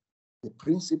the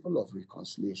principle of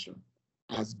reconciliation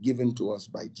as given to us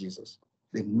by Jesus,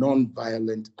 the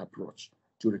non-violent approach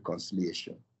to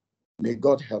reconciliation. May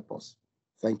God help us.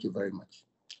 Thank you very much.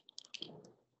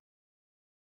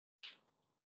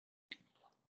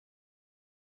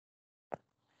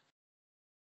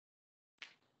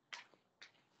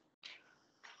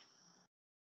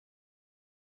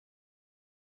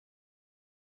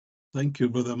 Thank you,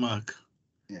 Brother Mark.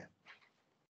 Yeah.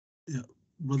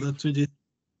 Brother Tuji,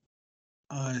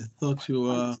 I thought you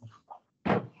were,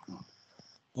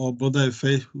 or Brother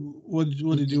Ife, what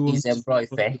did you want? Is Bro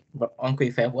Ife, Uncle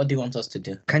Ife, what do you want us to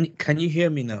do? Can you hear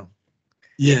me now?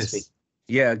 Yes.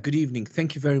 Yeah, good evening.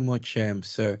 Thank you very much,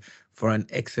 sir, for an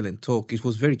excellent talk. It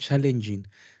was very challenging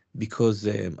because,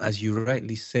 as you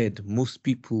rightly said, most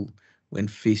people, when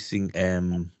facing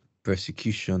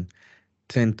persecution,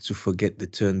 tend to forget the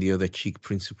turn the other cheek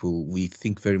principle. We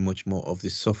think very much more of the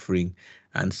suffering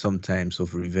and sometimes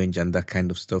of revenge and that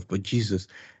kind of stuff. But Jesus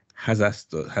has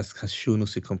shown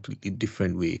us a completely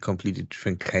different way, a completely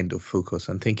different kind of focus.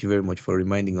 And thank you very much for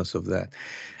reminding us of that.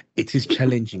 It is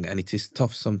challenging and it is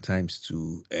tough sometimes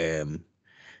to,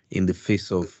 in the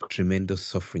face of tremendous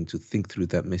suffering, to think through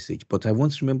that message. But I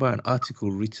once remember an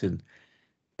article written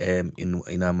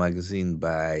in our magazine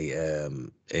by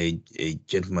a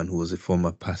gentleman who was a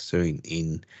former pastor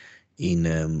in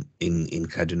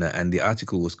Kaduna, and the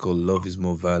article was called "Love is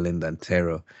More Violent Than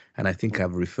Terror." And I think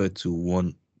I've referred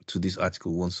to this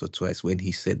article once or twice, when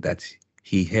he said that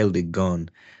he held a gun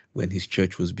when his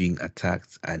church was being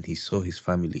attacked and he saw his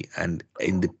family, and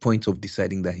in the point of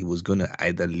deciding that he was going to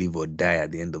either live or die at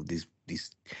the end of this,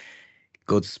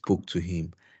 God spoke to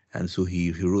him. And so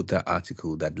he wrote that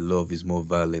article, that love is more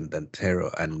violent than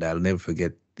terror. And I'll never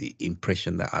forget the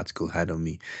impression that article had on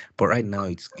me. But right now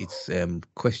it's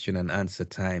question and answer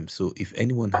time. So if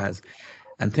anyone has,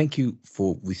 and thank you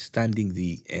for withstanding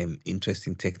the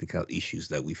interesting technical issues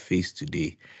that we faced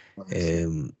today.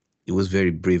 It was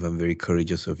very brave and very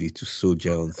courageous of you to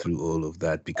soldier on through all of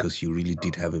that, because you really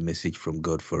did have a message from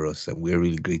God for us. And we're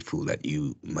really grateful that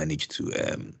you managed to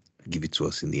give it to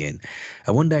us in the end.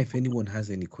 I wonder if anyone has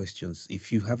any questions.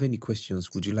 If you have any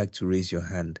questions, would you like to raise your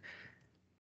hand?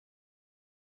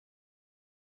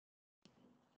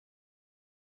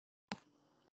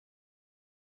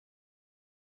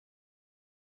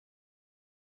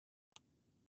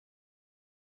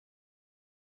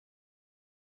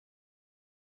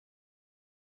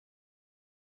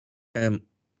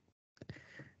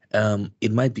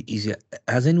 It might be easier.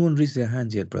 Has anyone raised their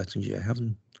hand yet, Bratunji? I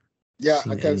haven't. Yeah,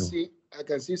 seen I can anyone. I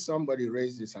can see somebody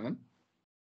raise his hand.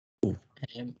 Oh,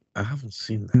 I haven't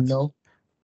seen that. No,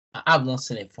 I've not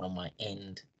seen it from my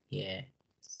end. Yeah,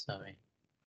 sorry.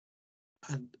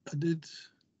 I did.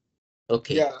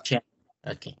 Okay. Yeah.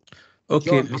 Okay. Okay,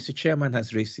 John. Mr. Chairman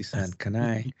has raised his hand. Can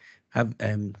I have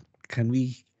can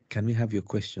we have your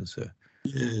question, sir?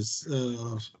 Yes.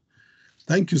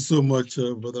 Thank you so much,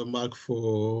 Brother Mark,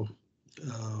 for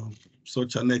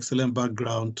such an excellent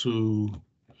background to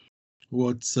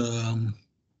what's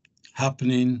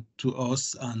happening to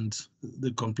us and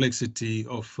the complexity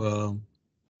of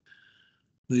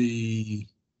the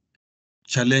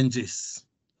challenges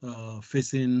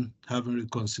facing having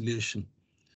reconciliation.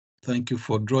 Thank you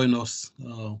for drawing us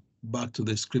back to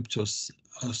the scriptures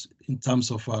as in terms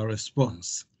of our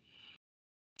response.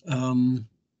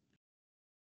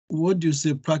 What do you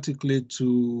say practically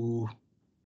to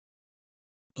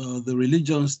the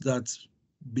religions that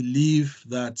believe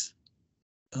that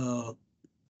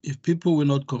if people will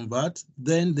not convert,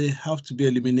 then they have to be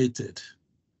eliminated?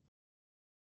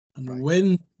 And Right.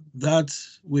 when that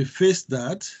we face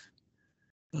that,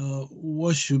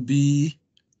 what should be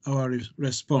our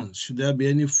response? Should there be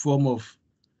any form of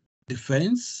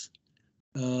defense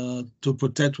to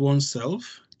protect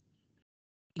oneself?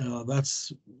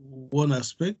 That's one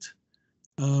aspect.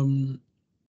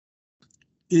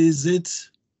 Is it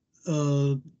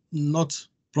not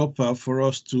proper for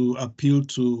us to appeal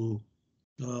to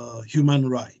human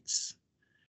rights,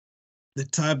 the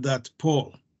type that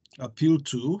Paul appealed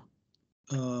to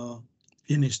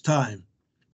in his time?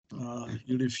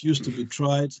 He refused to be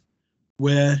tried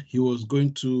where he was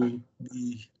going to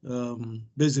be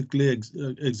basically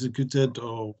executed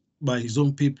or by his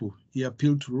own people. He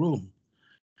appealed to Rome.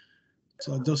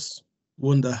 So I just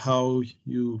wonder how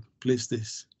you place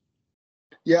this.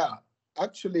 Yeah,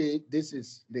 actually, this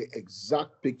is the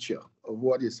exact picture of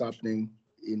what is happening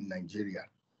in Nigeria,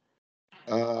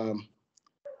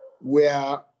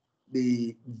 where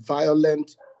the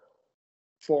violent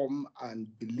form and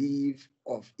belief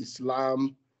of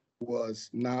Islam was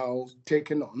now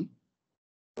taken on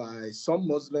by some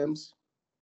Muslims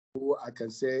who I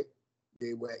can say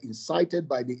they were incited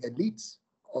by the elites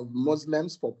of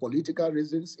Muslims for political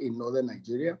reasons in northern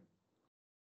Nigeria.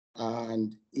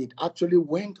 And it actually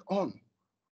went on.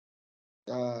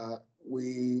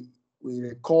 We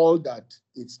recall that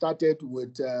it started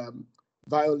with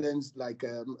violence like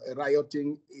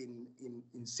rioting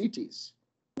in cities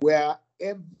where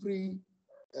every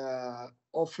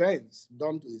offense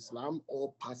done to Islam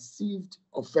or perceived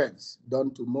offense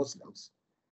done to Muslims,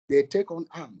 they take on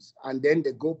arms and then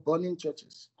they go burning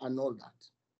churches and all that.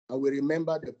 And we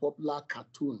remember the popular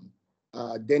cartoon,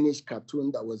 Danish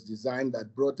cartoon that was designed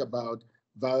that brought about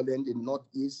violence in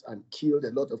Northeast and killed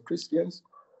a lot of Christians.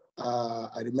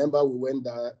 I remember we went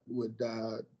there with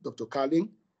Dr. Carling.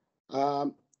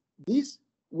 These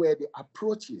were the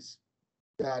approaches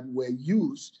that were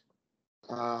used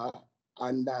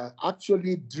and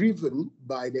actually driven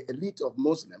by the elite of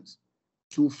Muslims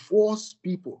to force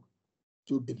people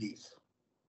to believe.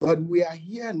 But we are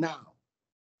here now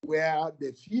where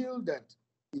they feel that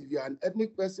if you're an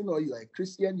ethnic person or you're a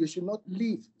Christian, you should not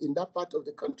live in that part of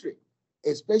the country,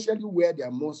 especially where they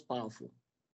are most powerful.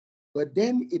 But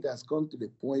then it has come to the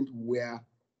point where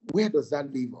does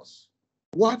that leave us?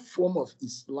 What form of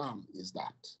Islam is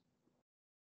that?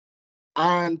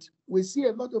 And we see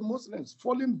a lot of Muslims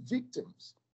falling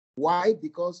victims. Why?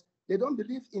 Because they don't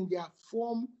believe in their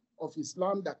form of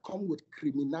Islam that come with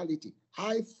criminality,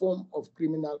 high form of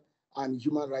criminal and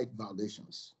human rights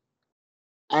violations.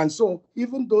 And so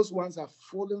even those ones are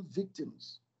fallen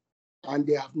victims and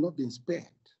they have not been spared.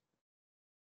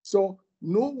 So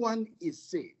no one is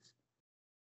safe.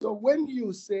 So when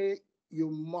you say you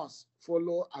must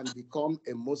follow and become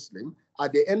a Muslim,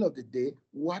 at the end of the day,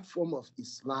 what form of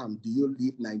Islam do you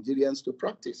leave Nigerians to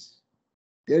practice?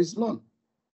 There is none.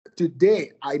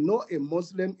 Today, I know a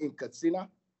Muslim in Katsina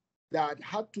that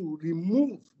had to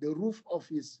remove the roof of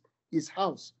his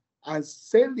house and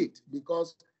sell it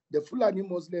because the Fulani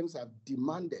Muslims have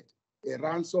demanded a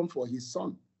ransom for his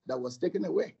son that was taken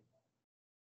away.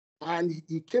 And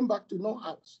he came back to no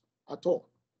house at all.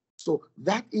 So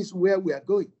that is where we are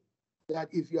going. That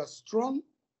if you are strong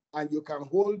and you can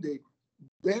hold the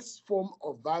best form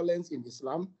of violence in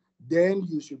Islam, then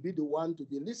you should be the one to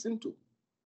be listened to.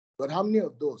 But how many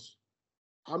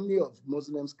of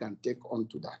Muslims can take on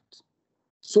to that?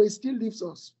 So it still leaves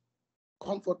us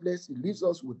comfortless. It leaves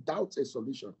us without a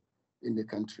solution in the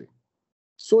country.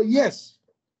 So yes,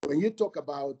 when you talk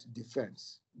about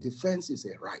defense is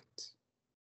a right.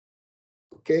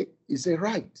 Okay, it's a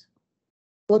right.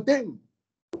 But then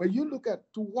when you look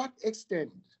at to what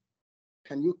extent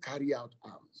can you carry out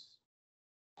arms?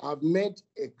 I've met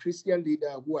a Christian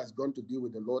leader who has gone to be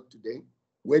with the Lord today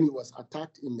when he was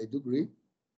attacked in Maiduguri,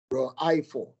 Bro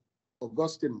I4,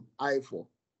 Augustine I4,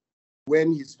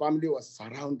 when his family was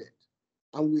surrounded.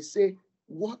 And we say,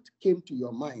 what came to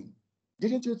your mind?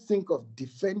 Didn't you think of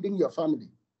defending your family?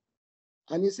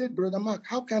 And he said, Brother Mark,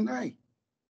 how can I?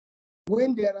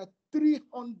 When there are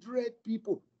 300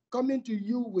 people coming to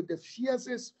you with the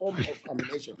fiercest form of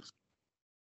ammunition.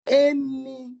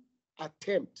 Any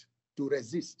attempt to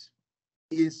resist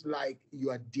is like you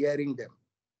are daring them.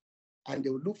 And they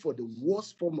will look for the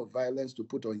worst form of violence to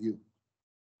put on you.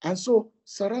 And so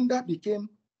surrender became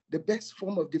the best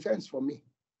form of defense for me.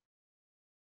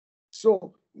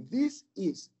 So this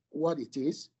is what it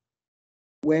is.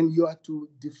 When you are to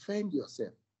defend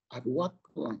yourself, at what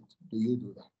point do you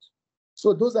do that?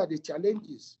 So those are the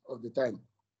challenges of the time.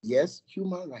 Yes,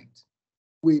 human rights.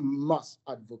 We must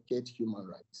advocate human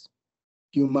rights.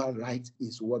 Human rights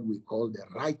is what we call the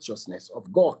righteousness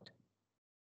of God.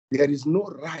 There is no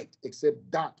right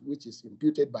except that which is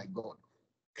imputed by God.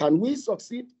 Can we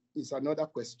succeed is another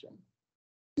question.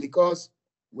 Because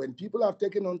when people have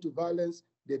taken on to violence,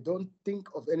 they don't think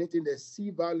of anything. They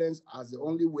see violence as the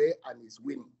only way and is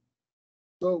winning.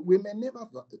 So we may never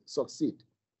succeed.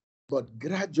 But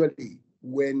gradually,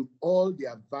 when all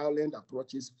their violent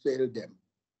approaches fail them,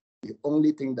 the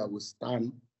only thing that will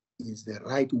stand is the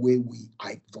right way we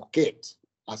advocate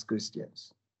as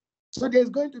Christians. So there's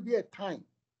going to be a time.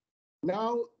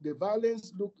 Now the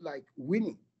violence looks like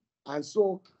winning. And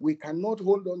so we cannot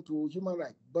hold on to human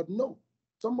rights. But no,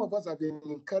 some of us have been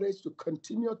encouraged to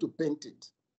continue to paint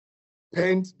it.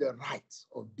 Paint the rights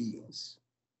of beings.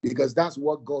 Because that's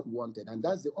what God wanted. And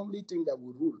that's the only thing that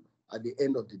will rule at the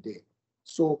end of the day.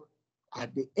 So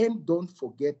at the end, don't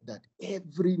forget that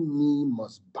every knee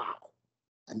must bow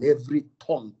and every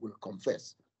tongue will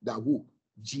confess that who?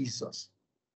 Jesus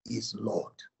is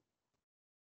Lord.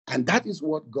 And that is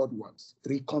what God wants,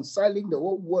 reconciling the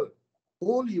whole world,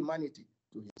 whole humanity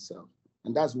to himself.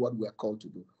 And that's what we are called to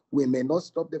do. We may not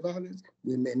stop the violence.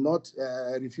 We may not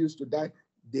refuse to die.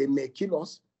 They may kill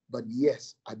us. But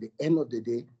yes, at the end of the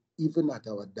day, even at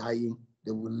our dying,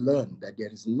 they will learn that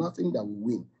there is nothing that will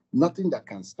win, nothing that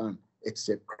can stand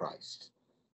except Christ.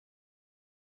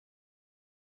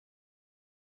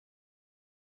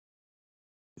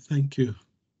 Thank you.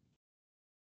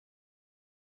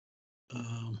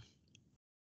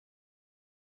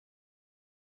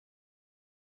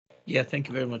 Yeah, thank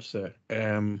you very much, sir.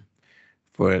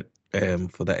 For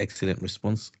that excellent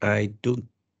response. I don't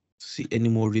see any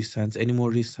more raised hands. Any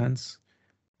more raised hands?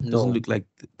 Doesn't No. look like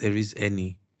there is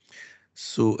any.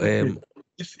 So Okay.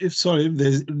 If sorry,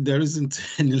 if there isn't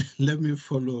any, let me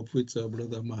follow up with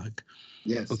Brother Mark.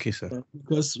 Yes. Okay, sir.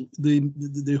 Because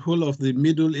the whole of the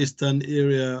Middle Eastern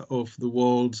area of the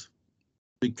world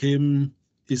became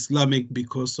Islamic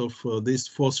because of this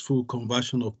forceful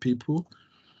conversion of people.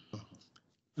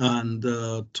 And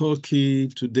Turkey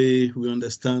today, we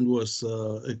understand, was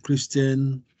a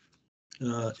Christian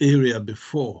area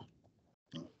before.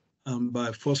 And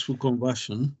by forceful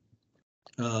conversion,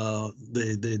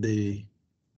 they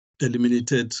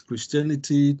eliminated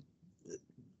Christianity,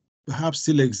 perhaps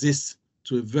still exists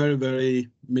to a very, very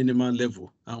minimal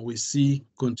level. And we see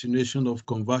continuation of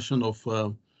conversion of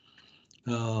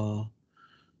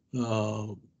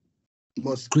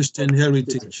Christian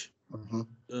heritage,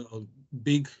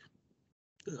 big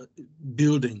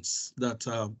buildings that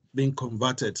are being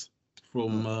converted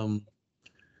from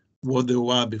what they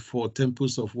were before,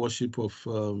 temples of worship of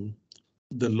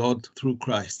the Lord through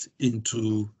Christ,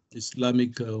 into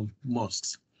Islamic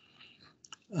mosques.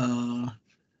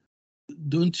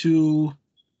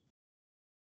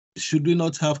 Should we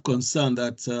not have concern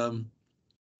that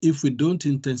if we don't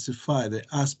intensify the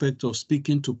aspect of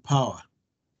speaking to power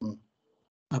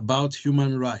about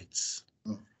human rights,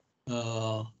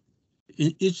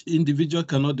 each individual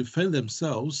cannot defend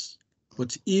themselves,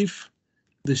 but if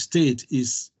the state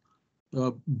is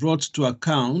brought to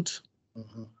account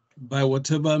by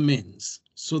whatever means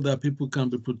so that people can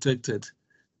be protected,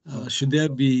 should there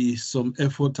be some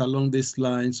effort along these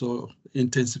lines or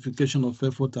intensification of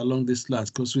effort along these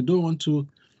lines? Because we don't want to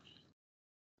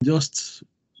just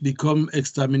become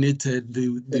exterminated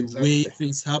the way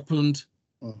things happened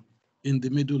in the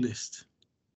Middle East.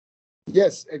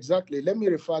 Yes, exactly. Let me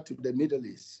refer to the Middle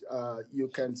East. You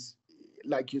can,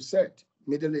 like you said,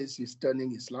 Middle East is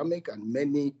turning Islamic, and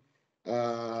many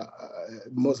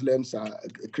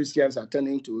Christians are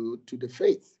turning to the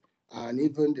faith. And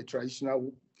even the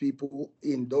traditional people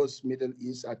in those Middle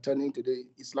East are turning to the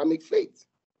Islamic faith.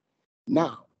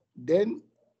 Now, then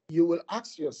you will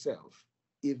ask yourself,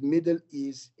 if Middle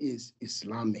East is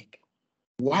Islamic,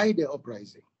 why the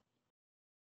uprising?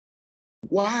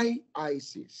 Why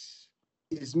ISIS?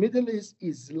 Is Middle East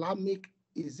Islamic?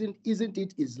 Isn't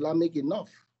it Islamic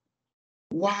enough?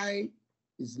 Why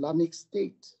Islamic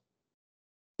State?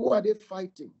 Who are they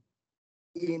fighting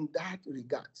in that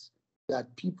regards,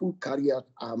 that people carry out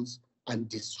arms and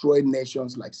destroy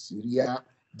nations like Syria,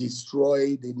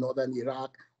 destroy the northern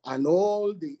Iraq, and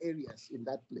all the areas in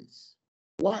that place.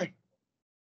 Why?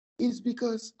 It's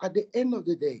because at the end of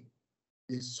the day,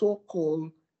 the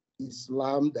so-called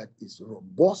Islam that is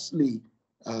robustly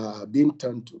being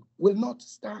turned to will not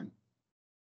stand.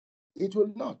 It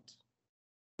will not.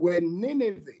 When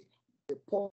Nineveh, the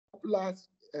popular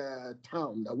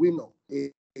town that we know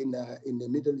in the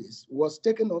Middle East, was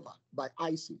taken over by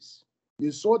ISIS,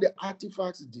 you saw the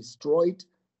artifacts destroyed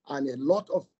and a lot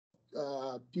of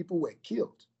people were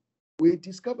killed. We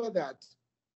discovered that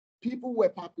people were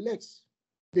perplexed.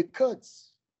 The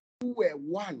Kurds who were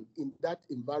one in that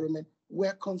environment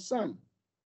were concerned.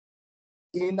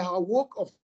 In our work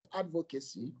of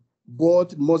advocacy,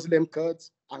 both Muslim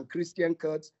Kurds and Christian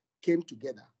Kurds came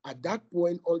together. At that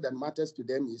point, all that matters to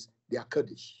them is their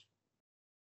Kurdish.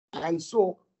 And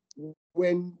so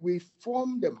when we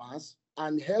formed the mass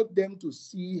and helped them to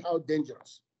see how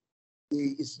dangerous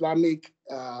the Islamic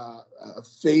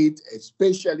faith,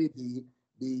 especially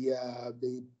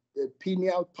the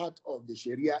penal part of the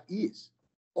Sharia is,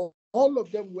 all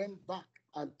of them went back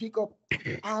and picked up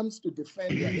arms to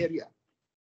defend their area.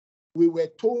 We were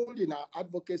told in our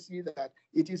advocacy that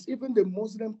it is even the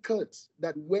Muslim Kurds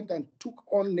that went and took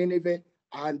on Nineveh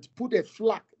and put a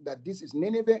flag that this is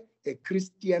Nineveh, a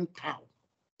Christian town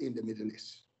in the Middle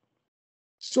East.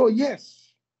 So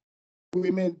yes,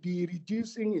 we may be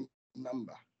reducing in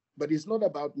number, but it's not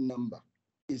about number.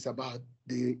 It's about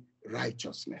the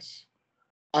righteousness.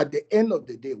 At the end of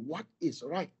the day, what is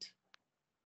right?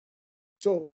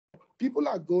 So people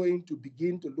are going to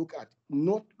begin to look at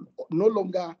no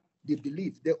longer the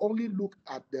belief. They only look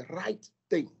at the right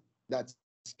thing that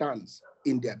stands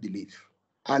in their belief.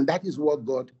 And that is what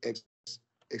God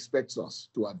expects us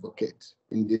to advocate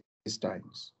in these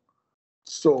times.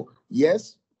 So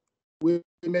yes, we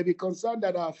may be concerned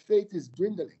that our faith is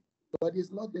dwindling, but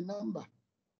it's not the number.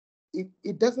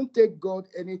 It doesn't take God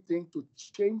anything to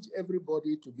change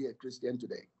everybody to be a Christian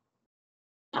today.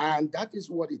 And that is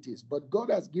what it is. But God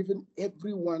has given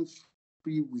everyone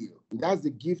free will. That's the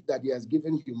gift that he has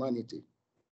given humanity.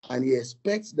 And he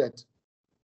expects that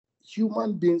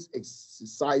human beings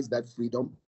exercise that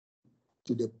freedom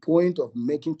to the point of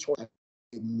making choices,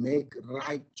 make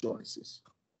right choices.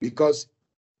 Because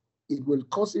it will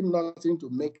cost him nothing to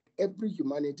make every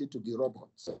humanity to be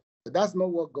robots. But that's not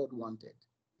what God wanted.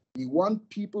 He wants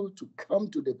people to come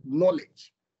to the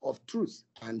knowledge of truth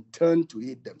and turn to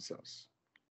it themselves.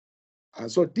 And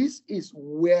so this is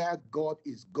where God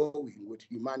is going with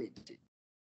humanity.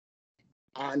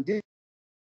 And this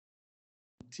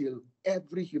until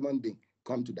every human being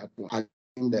come to that point, I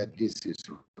think that this is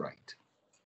right.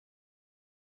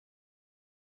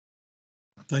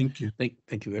 Thank you.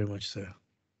 Thank you very much, sir.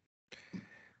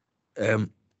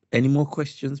 Any more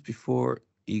questions before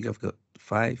you have got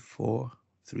 5, 4,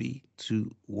 3,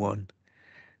 2, 1?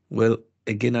 Well,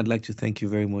 again, I'd like to thank you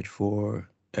very much for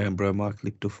Brother Mark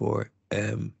Lipdo for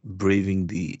braving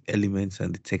the elements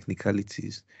and the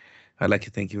technicalities. I'd like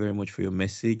to thank you very much for your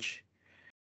message.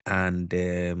 And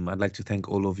I'd like to thank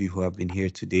all of you who have been here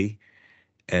today.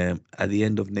 At the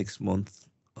end of next month,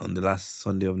 on the last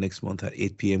Sunday of next month at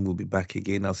 8 p.m., we'll be back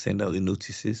again. I'll send out the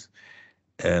notices.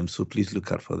 So please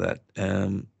look out for that.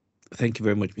 Thank you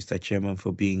very much, Mr. Chairman,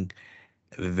 for being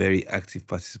a very active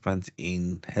participant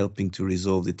in helping to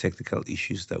resolve the technical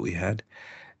issues that we had.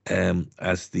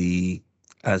 As the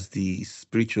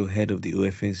spiritual head of the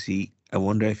OFNC, I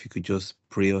wonder if you could just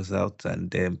pray us out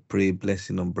and pray a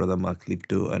blessing on Brother Mark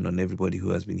Lipdo and on everybody who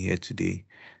has been here today.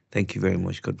 Thank you very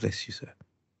much. God bless you, sir.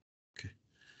 Okay.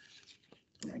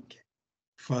 Thank you.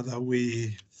 Father,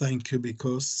 we thank you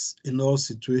because in all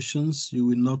situations, you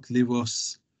will not leave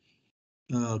us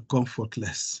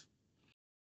comfortless.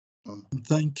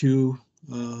 Thank you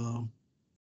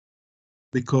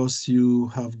because you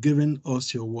have given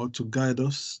us your word to guide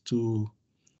us, to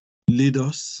lead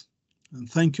us. And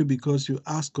thank you because you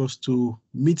ask us to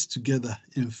meet together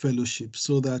in fellowship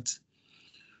so that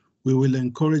we will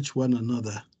encourage one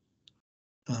another,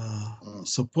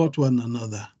 support one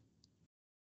another,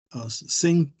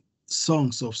 sing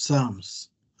songs of psalms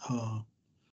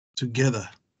together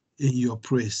in your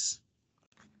praise.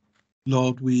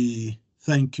 Lord, we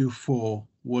thank you for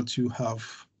what you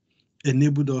have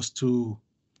enabled us to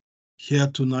hear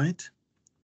tonight.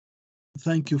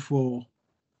 Thank you for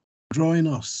drawing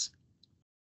us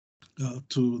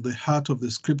to the heart of the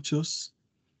scriptures,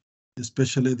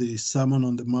 especially the Sermon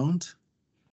on the Mount,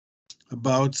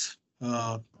 about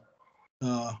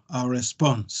our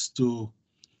response to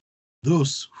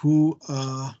those who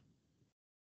are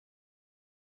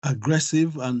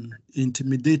aggressive and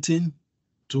intimidating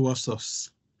towards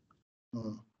us.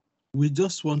 We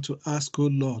just want to ask, oh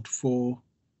Lord, for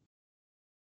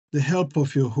the help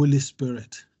of your Holy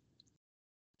Spirit,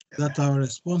 that our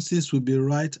responses will be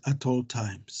right at all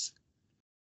times.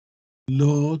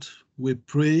 Lord, we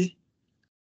pray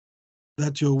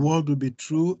that your word will be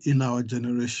true in our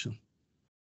generation,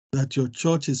 that your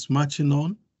church is marching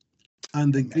on,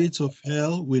 and the gates of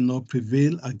hell will not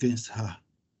prevail against her.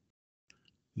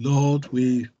 Lord,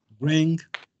 we bring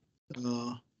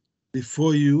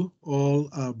before you all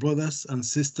our brothers and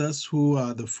sisters who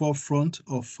are at the forefront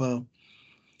of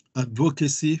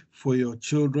advocacy for your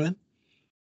children.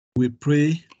 We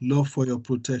pray, Lord, for your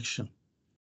protection.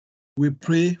 We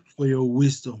pray for your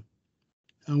wisdom,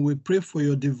 and we pray for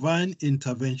your divine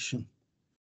intervention.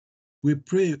 We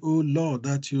pray, O Lord,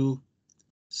 that you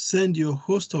send your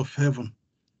host of heaven,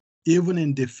 even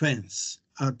in defense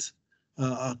at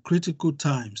critical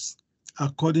times,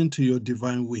 according to your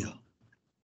divine will.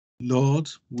 Lord,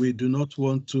 we do not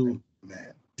want to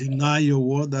deny your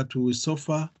word that we will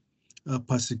suffer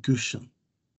persecution.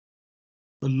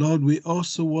 But Lord, we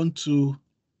also want to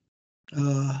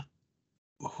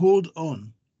hold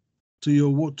on to your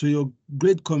word, to your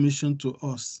great commission to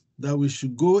us, that we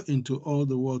should go into all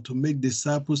the world to make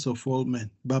disciples of all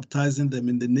men, baptizing them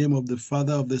in the name of the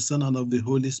Father, of the Son, and of the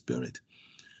Holy Spirit,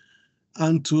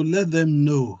 and to let them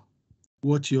know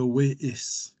what your way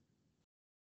is.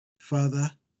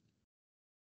 Father,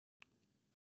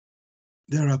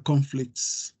 there are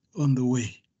conflicts on the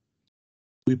way.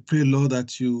 We pray, Lord,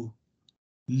 that you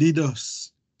lead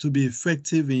us to be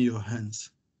effective in your hands.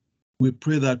 We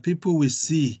pray that people will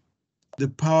see the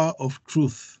power of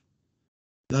truth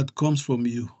that comes from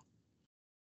you.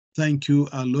 Thank you,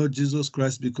 our Lord Jesus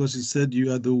Christ, because you said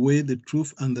you are the way, the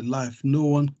truth, and the life. No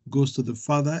one goes to the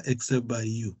Father except by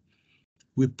you.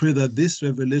 We pray that this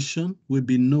revelation will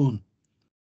be known.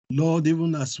 Lord,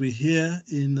 even as we hear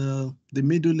in the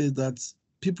Middle East that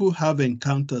people have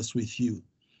encounters with you,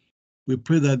 we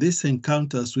pray that these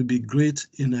encounters will be great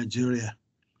in Nigeria.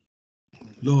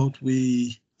 Lord,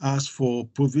 we ask for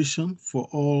provision for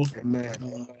all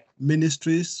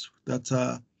ministries that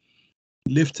are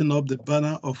lifting up the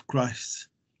banner of Christ.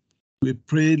 We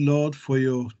pray, Lord, for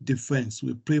your defense.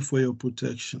 We pray for your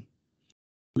protection.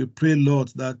 We pray, Lord,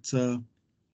 that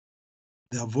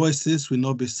their voices will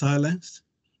not be silenced,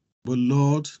 but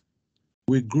Lord,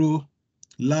 we grow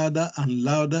louder and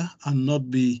louder and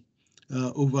not be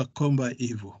overcome by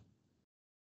evil.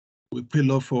 We pray,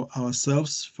 Lord, for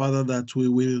ourselves, Father, that we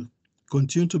will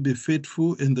continue to be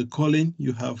faithful in the calling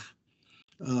you have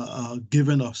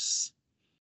given us.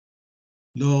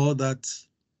 Lord, that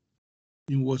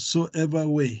in whatsoever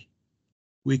way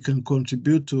we can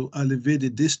contribute to alleviate the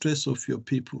distress of your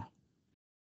people,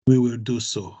 we will do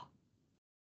so.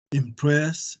 In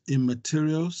prayers, in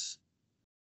materials,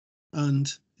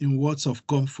 and in words of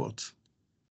comfort.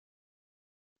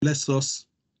 Bless us,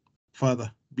 Father.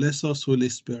 Bless us, Holy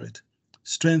Spirit.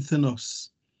 Strengthen us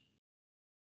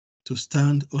to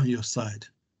stand on your side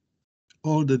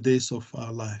all the days of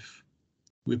our life.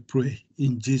 We pray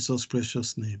in Jesus'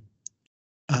 precious name.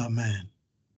 Amen.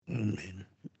 Amen.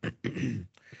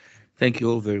 Thank you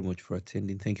all very much for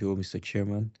attending. Thank you all, Mr.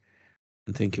 Chairman.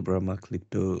 And thank you, Brother Mark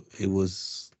Lipdo. It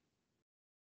was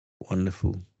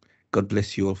wonderful. God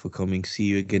bless you all for coming. See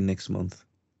you again next month.